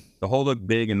huge. The hole looked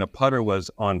big, and the putter was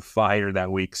on fire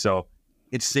that week. So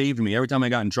it saved me. Every time I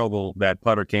got in trouble, that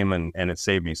putter came and it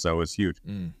saved me. So it was huge.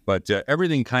 But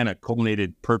everything kind of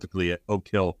culminated perfectly at Oak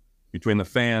Hill between the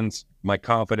fans, my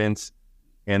confidence,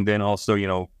 and then also, you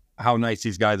know, how nice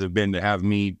these guys have been to have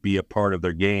me be a part of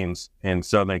their games in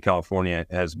Southern California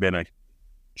has been a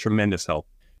tremendous help.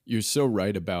 You're so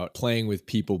right about playing with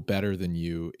people better than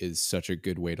you is such a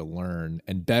good way to learn.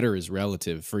 And better is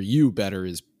relative. For you, better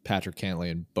is Patrick Cantlay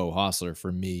and Beau Hossler.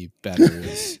 For me, better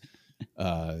is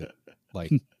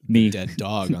like me, dead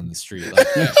dog on the street. Like,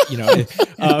 you know,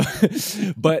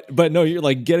 but no, you're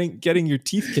like getting your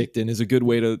teeth kicked in is a good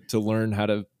way to learn how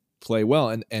to play well.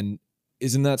 And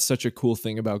isn't that such a cool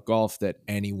thing about golf that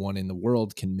anyone in the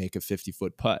world can make a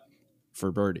 50-foot putt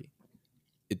for birdie?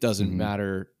 It doesn't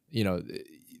matter, you know.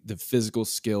 The physical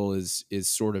skill is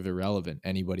sort of irrelevant.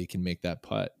 Anybody can make that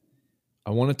putt.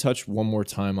 I want to touch one more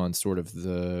time on sort of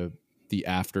the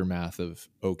aftermath of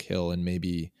Oak Hill and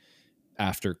maybe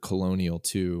after Colonial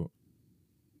too.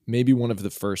 Maybe one of the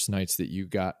first nights that you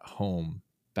got home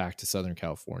back to Southern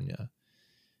California.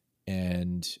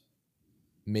 And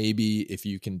maybe if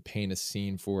you can paint a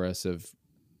scene for us of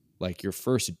like your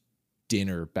first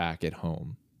dinner back at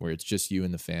home where it's just you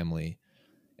and the family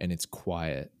and it's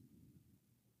quiet.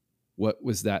 What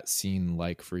was that scene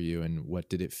like for you, and what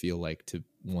did it feel like to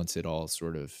once it all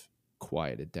sort of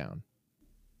quieted down?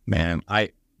 Man,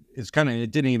 it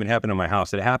didn't even happen in my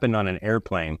house. It happened on an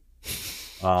airplane,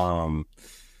 going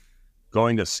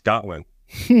to Scotland.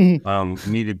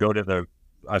 Needed to go to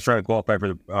I was trying to qualify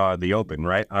for the Open,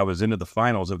 right? I was into the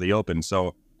finals of the Open,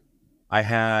 so I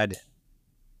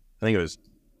think it was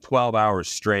 12 hours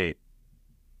straight,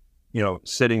 you know,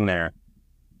 sitting there.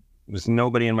 There's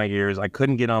nobody in my ears. I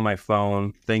couldn't get on my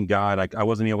phone. Thank God. I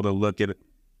wasn't able to look at,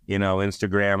 you know,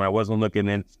 Instagram. I wasn't looking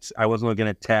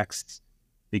at texts,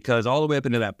 because all the way up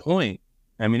into that point,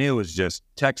 I mean, it was just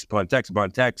text upon text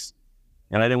upon text,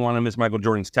 and I didn't want to miss Michael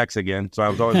Jordan's text again, so I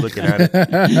was always looking at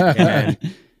it.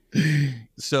 And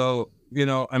so, you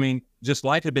know, I mean, just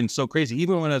life had been so crazy.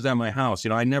 Even when I was at my house, you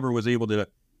know, I never was able to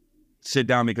sit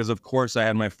down because, of course, I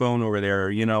had my phone over there,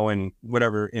 you know, and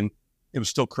whatever, and it was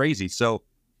still crazy. So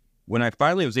when I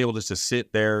finally was able just to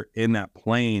sit there in that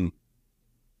plane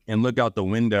and look out the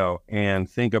window and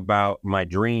think about my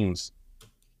dreams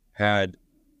and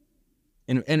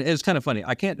it's kind of funny.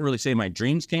 I can't really say my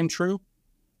dreams came true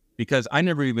because I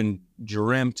never even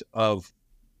dreamt of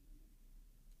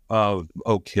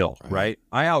Oak Hill, right?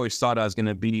 I always thought I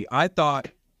thought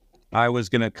I was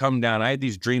going to come down. I had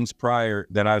these dreams prior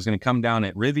that I was going to come down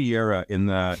at Riviera in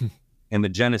the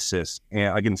Genesis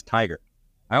against Tiger.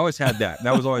 I always had that.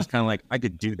 That was always kind of like, I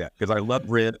could do that because I love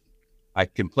Riv. I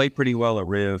can play pretty well at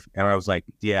Riv. And I was like,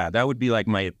 yeah, that would be like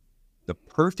the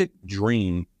perfect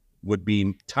dream would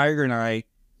be Tiger and I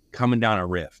coming down a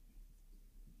Riv.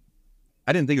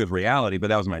 I didn't think it was reality, but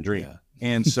that was my dream. Yeah.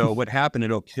 And so what happened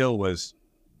at Oak Hill was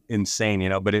insane, you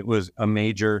know, but it was a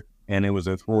major and it was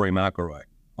with Rory McIlroy.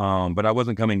 But I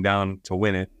wasn't coming down to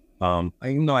win it.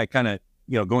 Even though I kind of,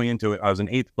 you know, going into it, I was in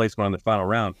 8th place going on the final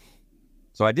round.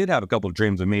 So I did have a couple of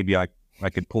dreams that maybe I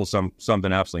could pull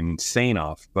something absolutely insane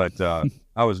off, but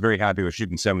I was very happy with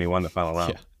shooting 71 the final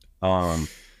round. Yeah.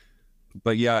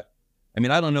 But yeah, I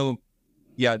mean, I don't know.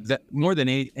 Yeah, that more than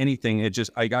anything, it just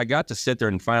I got to sit there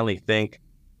and finally think.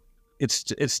 It's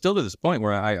still to this point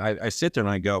where I sit there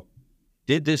and I go,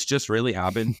 did this just really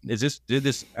happen? Did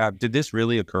this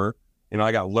really occur? You know,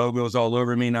 I got logos all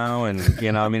over me now, and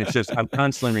you know, I mean, it's just I'm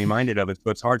constantly reminded of it, so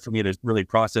it's hard for me to really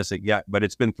process it yet. But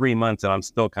it's been 3 months, and I'm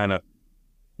still kind of,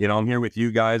 you know, I'm here with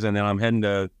you guys, and then I'm heading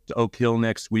to Oak Hill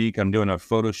next week. I'm doing a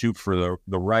photo shoot for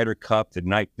the Ryder Cup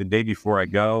the day before I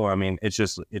go. I mean,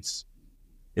 it's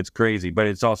it's crazy. But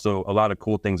it's also a lot of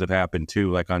cool things have happened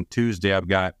too. Like on Tuesday,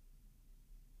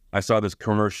 I saw this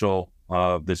commercial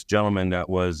of this gentleman that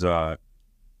was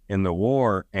in the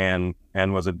war and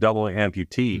was a double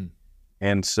amputee.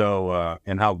 And so,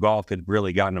 and how golf had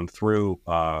really gotten him through,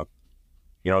 the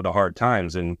hard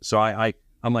times. And so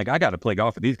I'm like, I got to play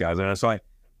golf with these guys. And so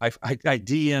I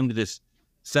DM'd this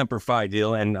Semper Fi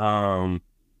deal. And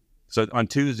so on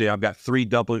Tuesday, I've got 3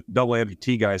 double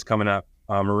amputee guys coming up,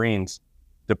 Marines,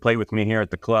 to play with me here at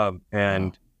the club.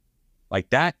 And like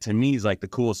that to me is like the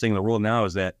coolest thing in the world now,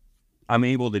 is that I'm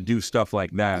able to do stuff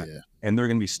like that. Yeah. And they're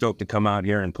going to be stoked to come out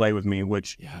here and play with me,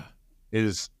 which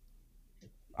is,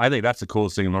 I think that's the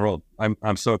coolest thing in the world.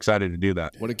 I'm so excited to do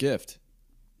that. What a gift.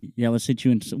 Yeah, let's hit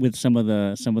you in with some of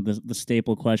the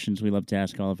staple questions we love to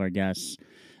ask all of our guests.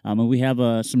 And we have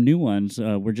some new ones.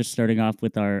 We're just starting off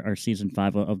with our season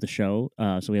 5 of the show,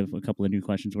 so we have a couple of new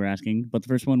questions we're asking. But the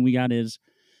first one we got is,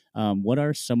 what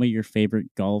are some of your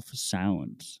favorite golf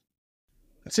sounds?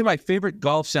 I'd say my favorite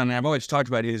golf sound, and I've always talked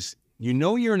about, is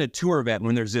you're in a tour event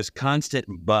when there's this constant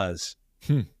buzz,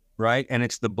 right? And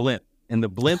it's the blimp. And the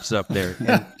blimp's up there.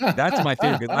 And that's my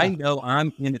favorite. I know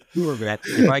I'm in a tour event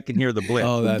if I can hear the blimp.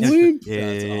 Oh, that's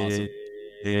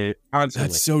awesome.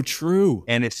 That's so true.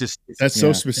 And it's just That's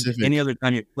so specific. Any other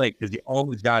time you play, because you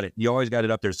always got it. You always got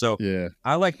it up there. So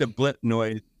I like the blimp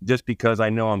noise just because I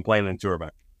know I'm playing in a tour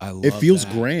event. I love it feels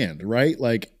that. grand, right?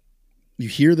 Like you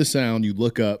hear the sound, you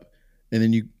look up, and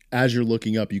then as you're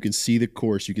looking up, you can see the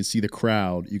course, you can see the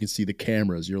crowd, you can see the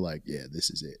cameras. You're like, yeah, this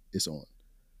is it. It's on.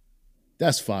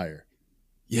 That's fire.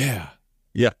 Yeah.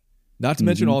 Yeah. Not to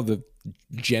mention all the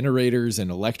generators and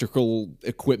electrical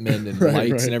equipment and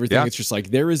lights and everything. Yeah. It's just like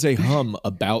there is a hum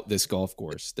about this golf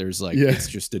course. There's like it's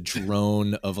just a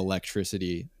drone of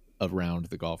electricity around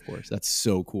the golf course. That's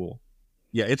so cool.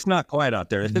 Yeah, it's not quiet out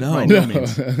there. No, no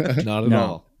means. Not at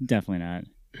all. Definitely not.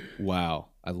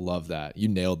 Wow. I love that. You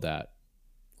nailed that.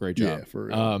 Great job. Yeah, for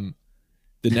real.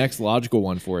 The next logical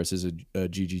one for us is a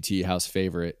GGT house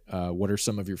favorite. What are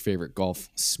some of your favorite golf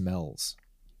smells?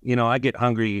 I get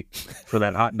hungry for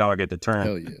that hot dog at the turn.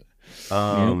 Hell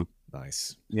yeah.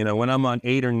 Nice. When I'm on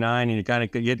 8 or 9 and you're kind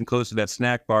of getting close to that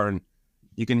snack bar and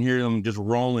you can hear them just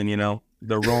rolling,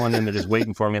 they're rolling and they're just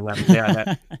waiting for me.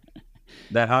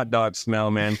 That hot dog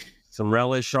smell, man. Some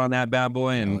relish on that bad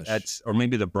boy, and or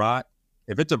maybe the brat.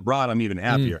 If it's a brat, I'm even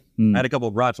happier. I had a couple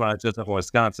of brats when I was just up in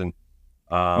Wisconsin.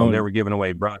 They were giving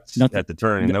away brats at the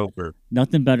turn and over.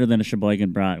 Nothing better than a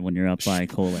Sheboygan brat when you're up by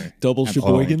Kohler. Double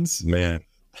Sheboygans? Man.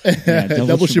 Yeah,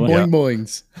 double sheboing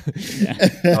boings.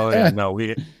 Oh yeah, no,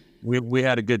 we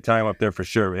had a good time up there for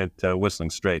sure at Whistling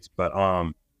Straits. But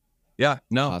hot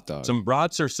dog. some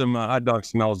brats or some hot dog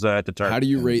smells at the turn. How do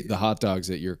you rate the hot dogs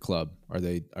at your club? Are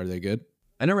they good?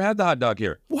 I never had the hot dog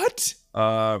here. What?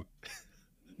 No,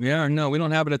 we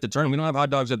don't have it at the turn. We don't have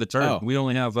hot dogs at the turn. We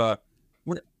only have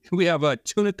we have a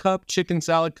tuna cup, chicken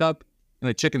salad cup, and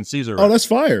a chicken Caesar. Oh, that's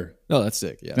fire. No, that's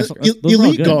sick. Yeah, Those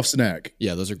elite are golf snack.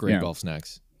 yeah, those are great golf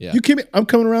snacks. Yeah, You kidding me? I'm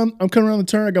coming around the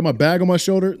turn. I got my bag on my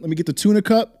shoulder. Let me get the tuna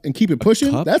cup and keep it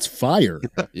pushing. cup? That's fire.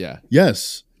 yeah.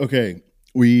 Yes. Okay.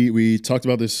 We talked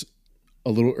about this a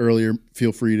little earlier.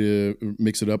 Feel free to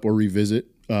mix it up or revisit.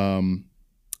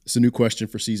 It's a new question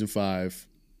for season 5.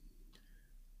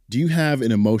 Do you have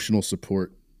an emotional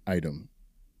support item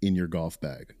in your golf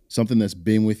bag? Something that's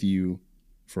been with you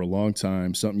for a long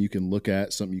time, something you can look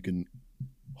at, something you can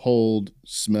hold,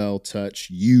 smell, touch,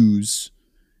 use,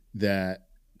 that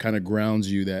kind of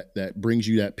grounds you, that brings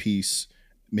you that peace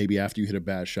maybe after you hit a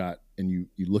bad shot and you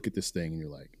look at this thing and you're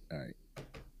like, all right,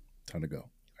 time to go.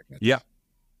 Yeah.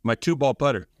 My 2-ball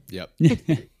putter. Yep.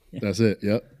 That's it.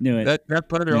 Yep. Knew it. That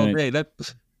putter all day. That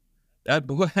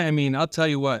I mean, I'll tell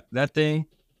you what, that thing,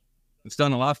 it's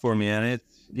done a lot for me, and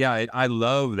I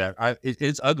love that.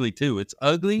 It's ugly too. It's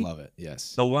ugly. Love it.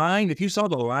 Yes. The line, if you saw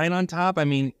the line on top, I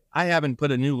mean, I haven't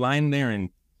put a new line there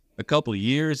in a couple of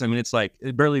years. I mean, it's like,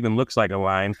 it barely even looks like a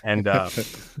line, and I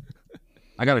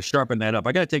got to sharpen that up.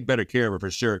 I got to take better care of it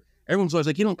for sure. Everyone's always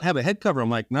like, you don't have a head cover. I'm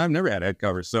like, no, I've never had a head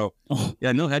cover. So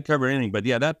yeah, no head cover or anything. But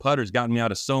yeah, that putter's gotten me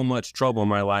out of so much trouble in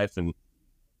my life, and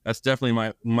that's definitely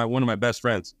my one of my best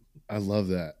friends. I love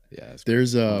that. Yeah.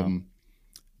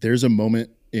 There's a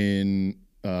moment in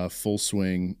Full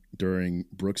Swing during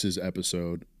Brooks's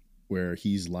episode where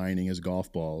he's lining his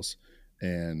golf balls,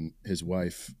 and his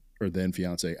wife or then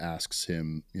fiance asks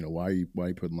him, why are you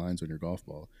putting lines on your golf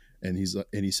ball? And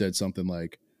he said something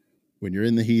like, when you're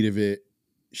in the heat of it,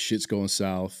 shit's going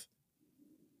south,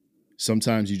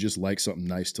 sometimes you just like something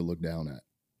nice to look down at.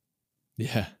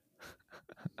 Yeah.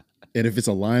 And if it's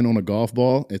a line on a golf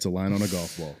ball, it's a line on a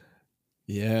golf ball.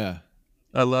 Yeah.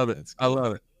 I love it. I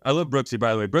love it. I love Brooksy,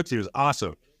 by the way. Brooksy was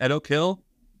awesome at Oak Hill.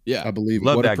 Yeah, I believe it.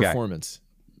 Love what a that guy. performance.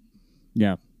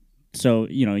 Yeah. So,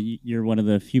 you're one of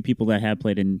the few people that have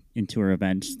played in tour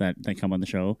events that come on the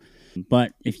show.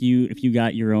 But if you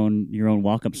got your own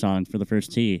walk-up song for the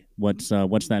first tee, what's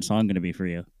that song going to be for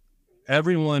you?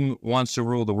 Everyone Wants to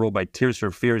Rule the World by Tears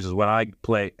for Fears is what I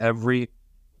play every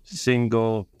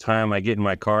single time I get in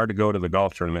my car to go to the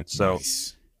golf tournament. So,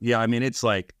 Nice. yeah, I mean, it's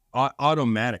like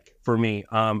automatic for me.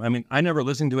 I mean, I never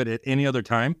listen to it at any other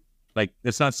time. Like,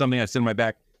 it's not something I sit in my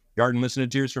backyard and listen to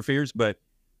Tears for Fears, but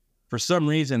for some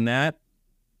reason that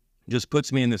just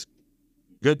puts me in this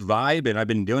good vibe, and I've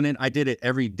been doing it. I did it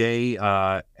every day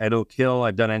at Oak Hill.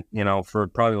 I've done it, for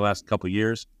probably the last couple of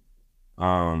years.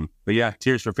 But yeah,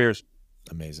 Tears for Fears.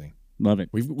 Amazing. Love it.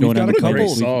 We've Going got on a the couple. Great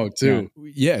cover. song too.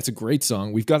 Yeah, it's a great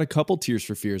song. We've got a couple Tears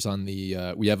for Fears on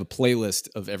the. We have a playlist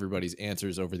of everybody's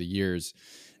answers over the years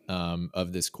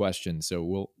of this question.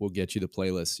 So we'll get you the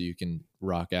playlist so you can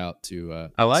rock out to.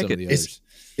 I like some it. Of the others.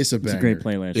 It's a banger. It's a great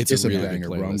playlist. It's a a really banger,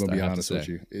 good bro. I'm playlist, gonna be I have honest to with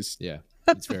say. you. It's Yeah,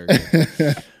 it's very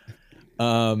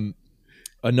good.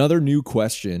 Another new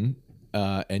question,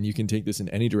 and you can take this in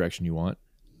any direction you want.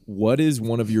 What is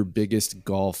one of your biggest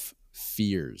golf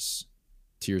fears?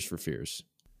 Tears for Fears.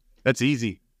 That's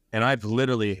easy. And I've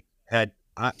literally had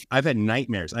I've had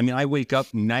nightmares. I mean, I wake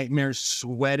up nightmares,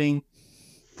 sweating,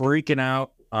 freaking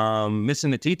out,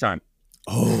 missing the tee time.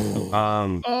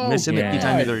 Missing the tee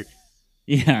time,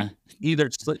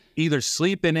 either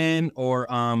sleeping in or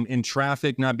in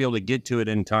traffic, not be able to get to it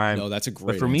in time. No, that's a great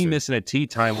But for me, answer. missing a tee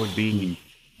time would be,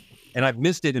 and I've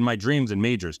missed it in my dreams and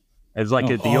majors. It's like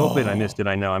at the Open, I missed it.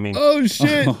 I know. I mean, oh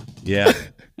shit. yeah.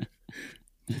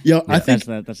 Yo, I think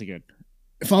that's a good.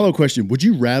 follow-up question. Would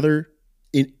you rather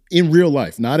in real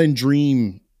life, not in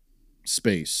dream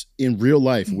space, in real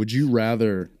life, would you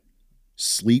rather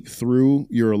sleep through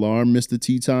your alarm, miss the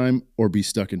tee time, or be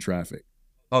stuck in traffic?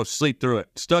 Oh, sleep through it.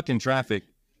 Stuck in traffic.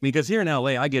 Because here in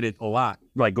LA, I get it a lot.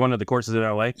 Like going to the courses in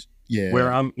LA, Yeah.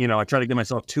 where I try to give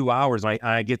myself 2 hours. And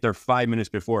I get there 5 minutes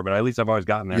before, but at least I've always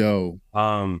gotten there. Yo.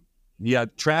 Yeah,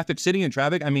 traffic, sitting in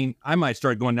traffic. I mean, I might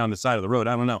start going down the side of the road.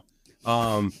 I don't know.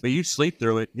 But you sleep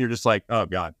through it. You're just like, oh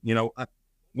God.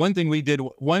 One thing we did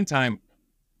one time,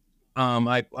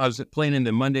 I was playing in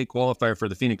the Monday qualifier for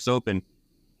the Phoenix Open,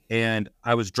 and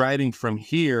I was driving from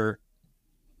here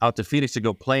out to Phoenix to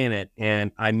go play in it,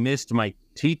 and I missed my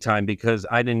tee time because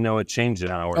I didn't know it changed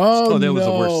an hour. Oh, that was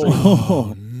the worst thing.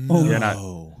 Oh, Yeah,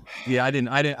 no. Yeah, I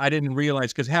didn't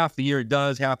realize, because half the year it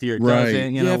does, half the year it Right.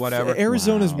 doesn't. Whatever.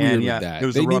 Arizona's weird And yeah, with that. it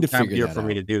was They a need rough to time figure year that for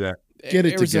me out. to do that. Get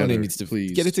it Arizona together, needs to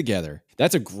please. get it together.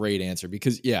 That's a great answer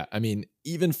because, yeah, I mean,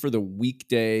 even for the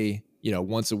weekday,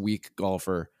 once a week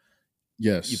golfer,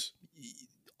 Yes.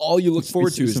 all you look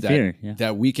forward to it's is a that fear, yeah.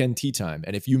 that weekend tee time.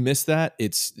 And if you miss that,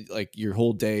 it's like your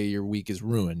whole day, your week is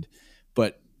ruined.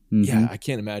 But yeah, I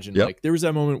can't imagine. Yep. Like there was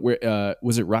that moment where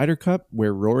was it Ryder Cup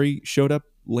where Rory showed up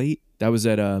late? That was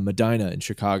at Medina in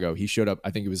Chicago. He showed up,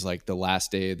 I think it was like the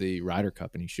last day of the Ryder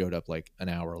Cup, and he showed up like an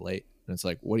hour late. And it's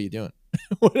like, what are you doing?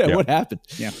 What happened?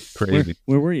 Yeah. Crazy.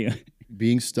 Where were you?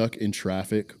 Being stuck in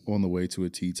traffic on the way to a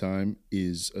tee time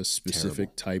is a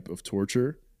specific type of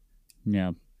torture.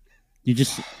 Yeah.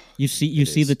 You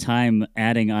see the time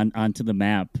adding onto the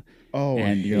map. Oh, and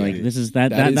I you're hate like, it. this is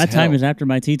that That is time hell. is after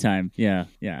my tea time. Yeah.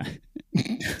 Yeah.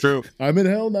 True. I'm in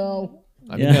hell now.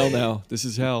 I'm in hell now. This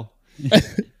is hell.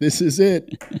 This is it.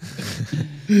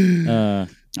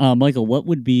 Michael, what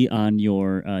would be on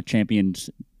your Champions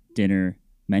dinner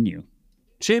menu?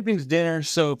 Champions dinner.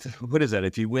 So what is that?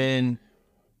 If you win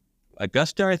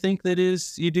Augusta, I think that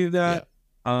is, you do that.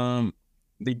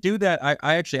 They do that.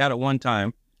 I actually had it one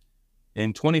time.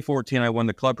 In 2014, I won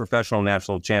the Club Professional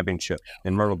National Championship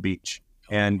in Myrtle Beach.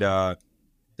 And the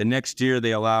next year,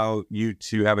 they allow you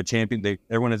to have a champion.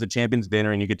 Everyone has a champions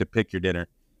dinner, and you get to pick your dinner.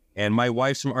 And my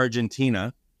wife's from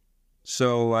Argentina,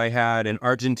 so I had an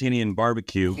Argentinian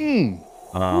barbecue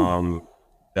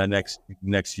that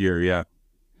next year. Yeah.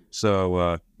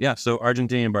 So so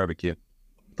Argentinian barbecue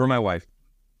for my wife.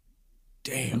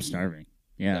 Damn. I'm starving.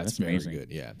 Yeah, that's very amazing.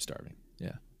 good. Yeah, I'm starving.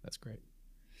 Yeah, that's great.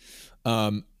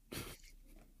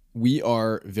 We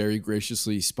are very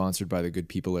graciously sponsored by the good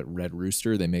people at Red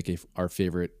Rooster. They make our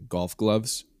favorite golf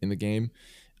gloves in the game.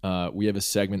 We have a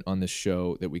segment on this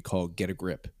show that we call Get a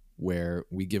Grip, where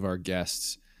we give our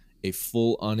guests a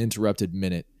full uninterrupted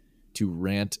minute to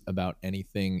rant about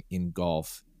anything in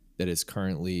golf that is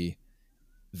currently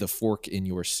the fork in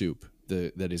your soup,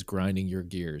 that is grinding your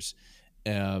gears.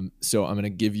 So I'm going to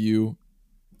give you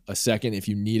a second if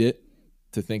you need it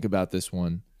to think about this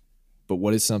one. But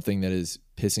what is something that is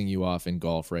pissing you off in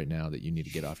golf right now that you need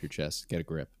to get off your chest? Get a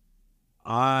grip.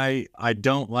 I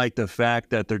don't like the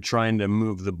fact that they're trying to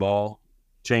move the ball,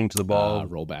 change the ball,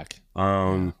 roll back.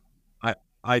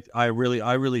 I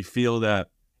really feel that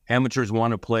amateurs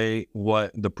want to play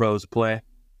what the pros play.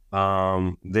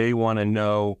 They want to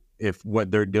know if what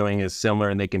they're doing is similar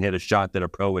and they can hit a shot that a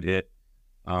pro would hit.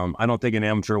 I don't think an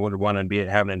amateur would want to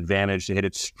have an advantage to hit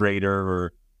it straighter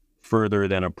or further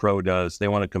than a pro does. They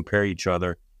want to compare each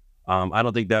other. I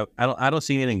don't think that I don't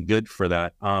see anything good for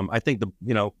that. I think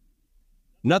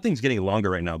nothing's getting longer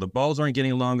right now. The balls aren't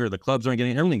getting longer. The clubs aren't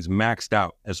getting. Everything's maxed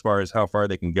out as far as how far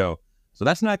they can go. So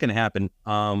that's not going to happen.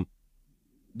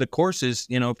 The courses,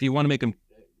 if you want to make them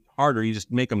harder, you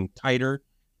just make them tighter,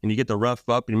 and you get the rough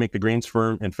up, and you make the greens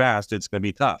firm and fast. It's going to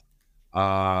be tough.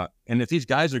 And if these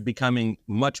guys are becoming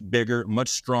much bigger, much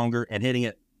stronger, and hitting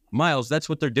it miles, that's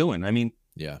what they're doing. I mean,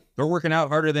 yeah, they're working out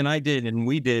harder than I did, and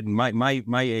we did in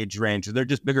my age range. They're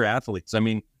just bigger athletes. I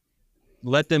mean,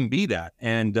 let them be that.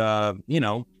 And at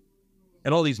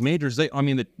all these majors,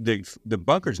 the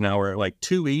bunkers now are like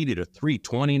 280 to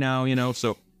 320 now.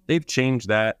 So they've changed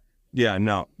that. Yeah,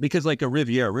 no, because like a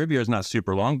Riviera is not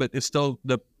super long, but it's still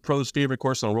the pros' favorite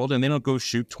course in the world, and they don't go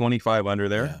shoot 25 under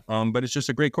there. Yeah. But it's just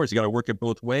a great course. You got to work it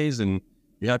both ways, and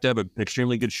you have to have an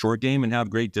extremely good short game and have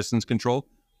great distance control.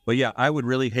 But yeah, I would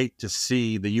really hate to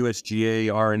see the USGA,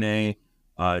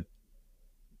 RNA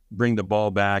bring the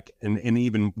ball back, and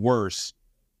even worse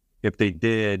if they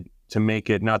did, to make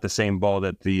it not the same ball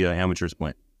that the amateurs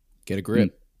play. Get a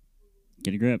grip.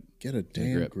 Get a grip. Get a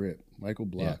damn grip. Michael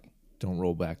Block. Yeah. Don't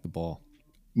roll back the ball.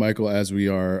 Michael, as we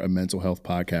are a mental health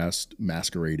podcast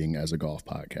masquerading as a golf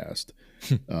podcast,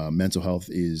 mental health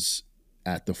is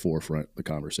at the forefront of the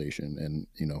conversation. And,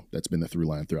 that's been the through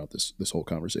line throughout this whole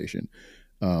conversation.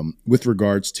 With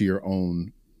regards to your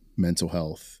own mental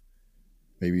health,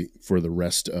 maybe for the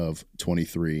rest of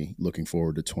 23, looking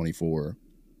forward to 24,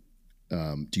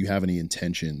 do you have any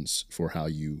intentions for how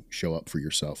you show up for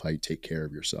yourself, how you take care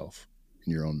of yourself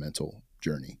in your own mental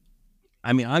journey?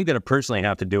 I mean, I'm going to personally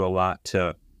have to do a lot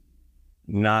to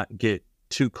not get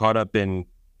too caught up in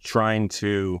trying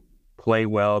to play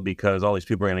well, because all these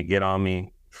people are going to get on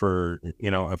me for,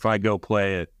 if I go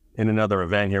play in another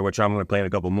event here, which I'm going to play in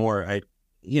a couple more, I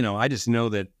just know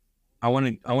that I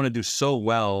want to do so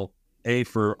well, A,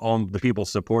 for all the people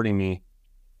supporting me,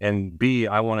 and B,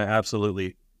 I want to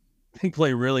absolutely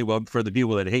play really well for the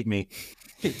people that hate me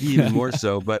even more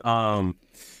so. But,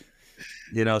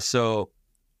 so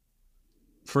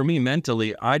for me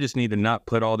mentally, I just need to not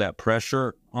put all that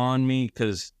pressure on me,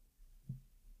 because,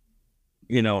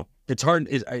 it's hard.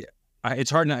 It's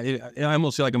hard not. I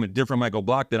almost feel like I'm a different Michael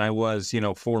Block than I was,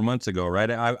 4 months ago, right?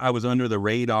 I was under the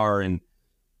radar, and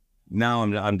now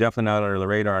I'm definitely not under the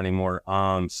radar anymore.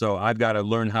 So I've got to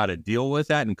learn how to deal with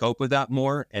that and cope with that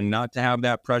more, and not to have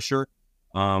that pressure.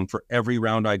 For every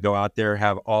round I go out there,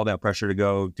 have all that pressure to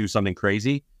go do something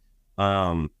crazy.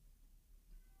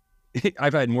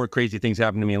 I've had more crazy things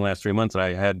happen to me in the last 3 months than I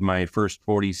had my first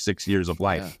 46 years of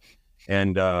life. Yeah.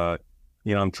 And,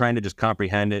 I'm trying to just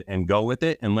comprehend it and go with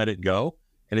it and let it go.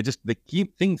 And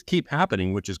things keep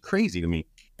happening, which is crazy to me.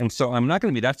 And so I'm not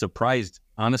going to be that surprised,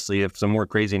 honestly, if some more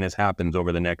craziness happens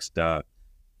over the next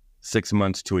 6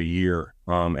 months to a year.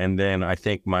 And then I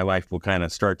think my life will kind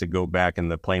of start to go back,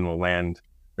 and the plane will land.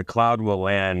 The cloud will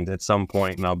land at some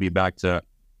point, and I'll be back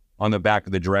on the back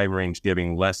of the driving range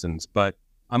giving lessons. But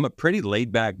I'm a pretty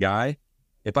laid back guy.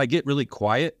 If I get really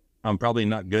quiet, I'm probably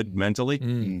not good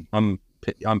mentally.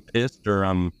 I'm pissed, or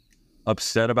I'm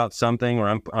upset about something,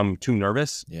 or I'm too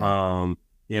nervous. Yeah.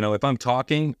 If I'm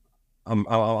talking,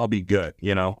 I'll be good.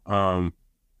 And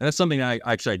that's something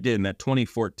I did in that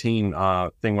 2014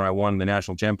 thing where I won the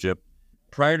national championship.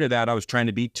 Prior to that, I was trying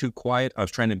to be too quiet. I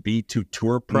was trying to be too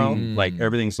tour pro. Like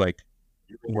everything's like,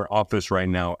 we're office right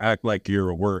now. Act like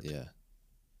you're at work. Yeah.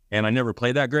 And I never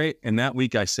played that great. And that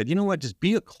week I said, you know what? Just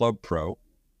be a club pro.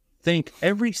 Think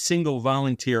every single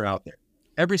volunteer out there,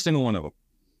 every single one of them.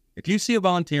 If you see a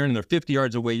volunteer and they're 50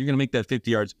 yards away, you're going to make that 50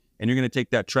 yards, and you're going to take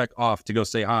that trek off to go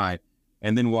say hi,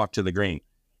 and then walk to the green.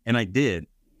 And I did.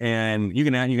 And you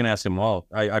can ask them all.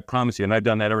 I promise you. And I've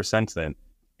done that ever since then.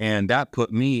 And that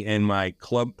put me in my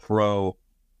club pro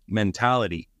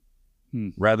mentality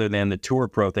rather than the tour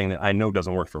pro thing that I know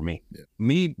doesn't work for me. Yeah.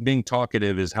 Me being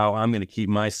talkative is how I'm going to keep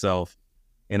myself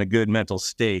in a good mental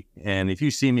state. And if you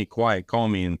see me quiet, call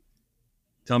me and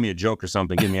tell me a joke or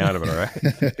something. Get me out of it, all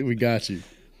right? We got you.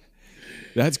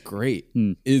 That's great.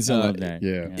 I love that.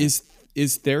 Yeah.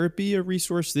 Is therapy a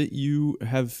resource that you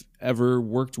have ever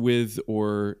worked with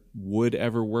or would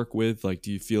ever work with? Like,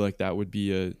 do you feel like that would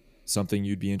be something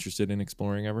you'd be interested in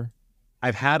exploring ever?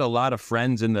 I've had a lot of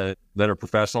friends that are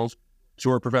professionals,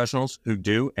 tour professionals, who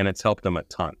do, and it's helped them a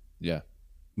ton. Yeah.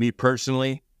 me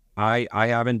personally, I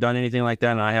haven't done anything like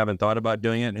that, and I haven't thought about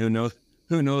doing it. Who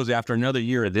knows? After another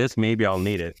year of this, maybe I'll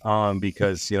need it.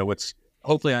 Because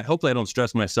hopefully I don't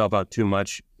stress myself out too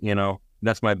much.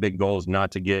 That's my big goal, is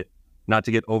not to get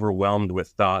overwhelmed with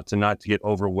thoughts and not to get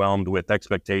overwhelmed with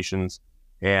expectations.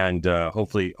 And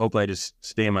hopefully I just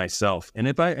stay myself. And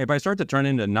if I start to turn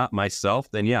into not myself,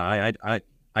 then yeah,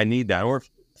 I need that, or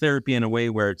therapy in a way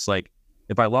where it's like,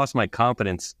 if I lost my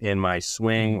confidence in my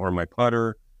swing or my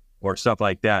putter or stuff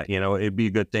like that, it'd be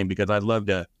a good thing, because I'd love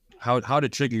to how to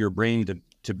trigger your brain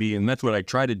to be, and that's what I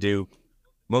try to do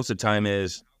most of the time,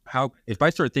 is if I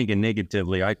start thinking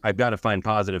negatively, I've got to find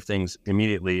positive things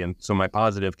immediately, and so my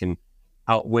positive can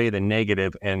outweigh the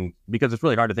negative, and because it's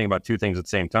really hard to think about two things at the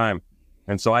same time.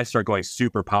 And so I start going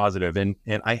super positive, and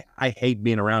I hate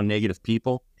being around negative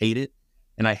people, hate it.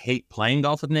 And I hate playing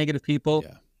golf with negative people.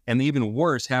 Yeah. And even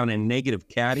worse, having a negative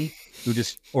caddy who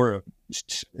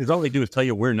all they do is tell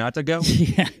you where not to go.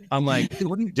 Yeah. I'm like,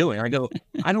 what are you doing? I go,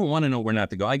 I don't want to know where not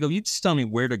to go. I go, you just tell me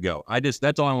where to go.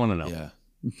 That's all I want to know.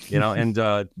 Yeah. And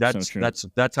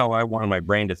that's how I want my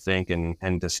brain to think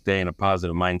and to stay in a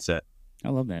positive mindset. I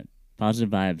love that. Positive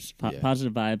vibes,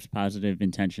 positive vibes, positive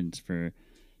intentions for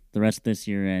the rest of this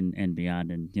year and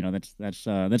beyond. And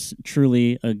that's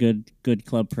truly a good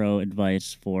club pro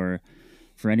advice for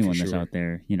anyone that's out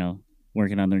there,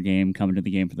 working on their game, coming to the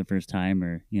game for the first time,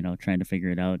 or trying to figure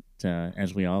it out,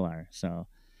 as we all are. So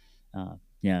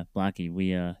Blocky,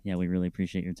 we really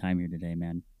appreciate your time here today,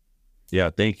 man.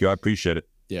 Yeah, thank you. I appreciate it.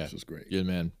 Yeah, this was great. Good,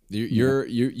 man.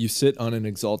 You sit on an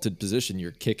exalted position.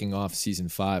 You're kicking off season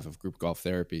 5 of Group Golf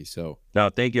Therapy. So no,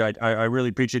 thank you. I really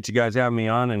appreciate you guys having me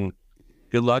on, and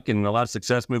good luck and a lot of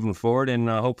success moving forward. And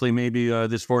hopefully maybe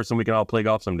this foursome we can all play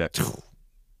golf someday.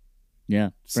 Yeah,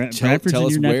 Bradford's in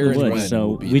your neck of the woods,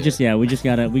 so we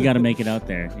gotta make it out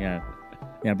there.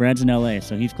 Yeah, Brad's in LA,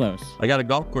 so he's close. I got a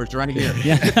golf course right here.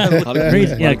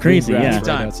 Yeah, crazy. Yeah, right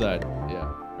outside.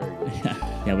 Yeah, very good.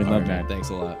 Yeah, we love that. Man, thanks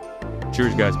a lot.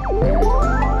 Cheers, guys.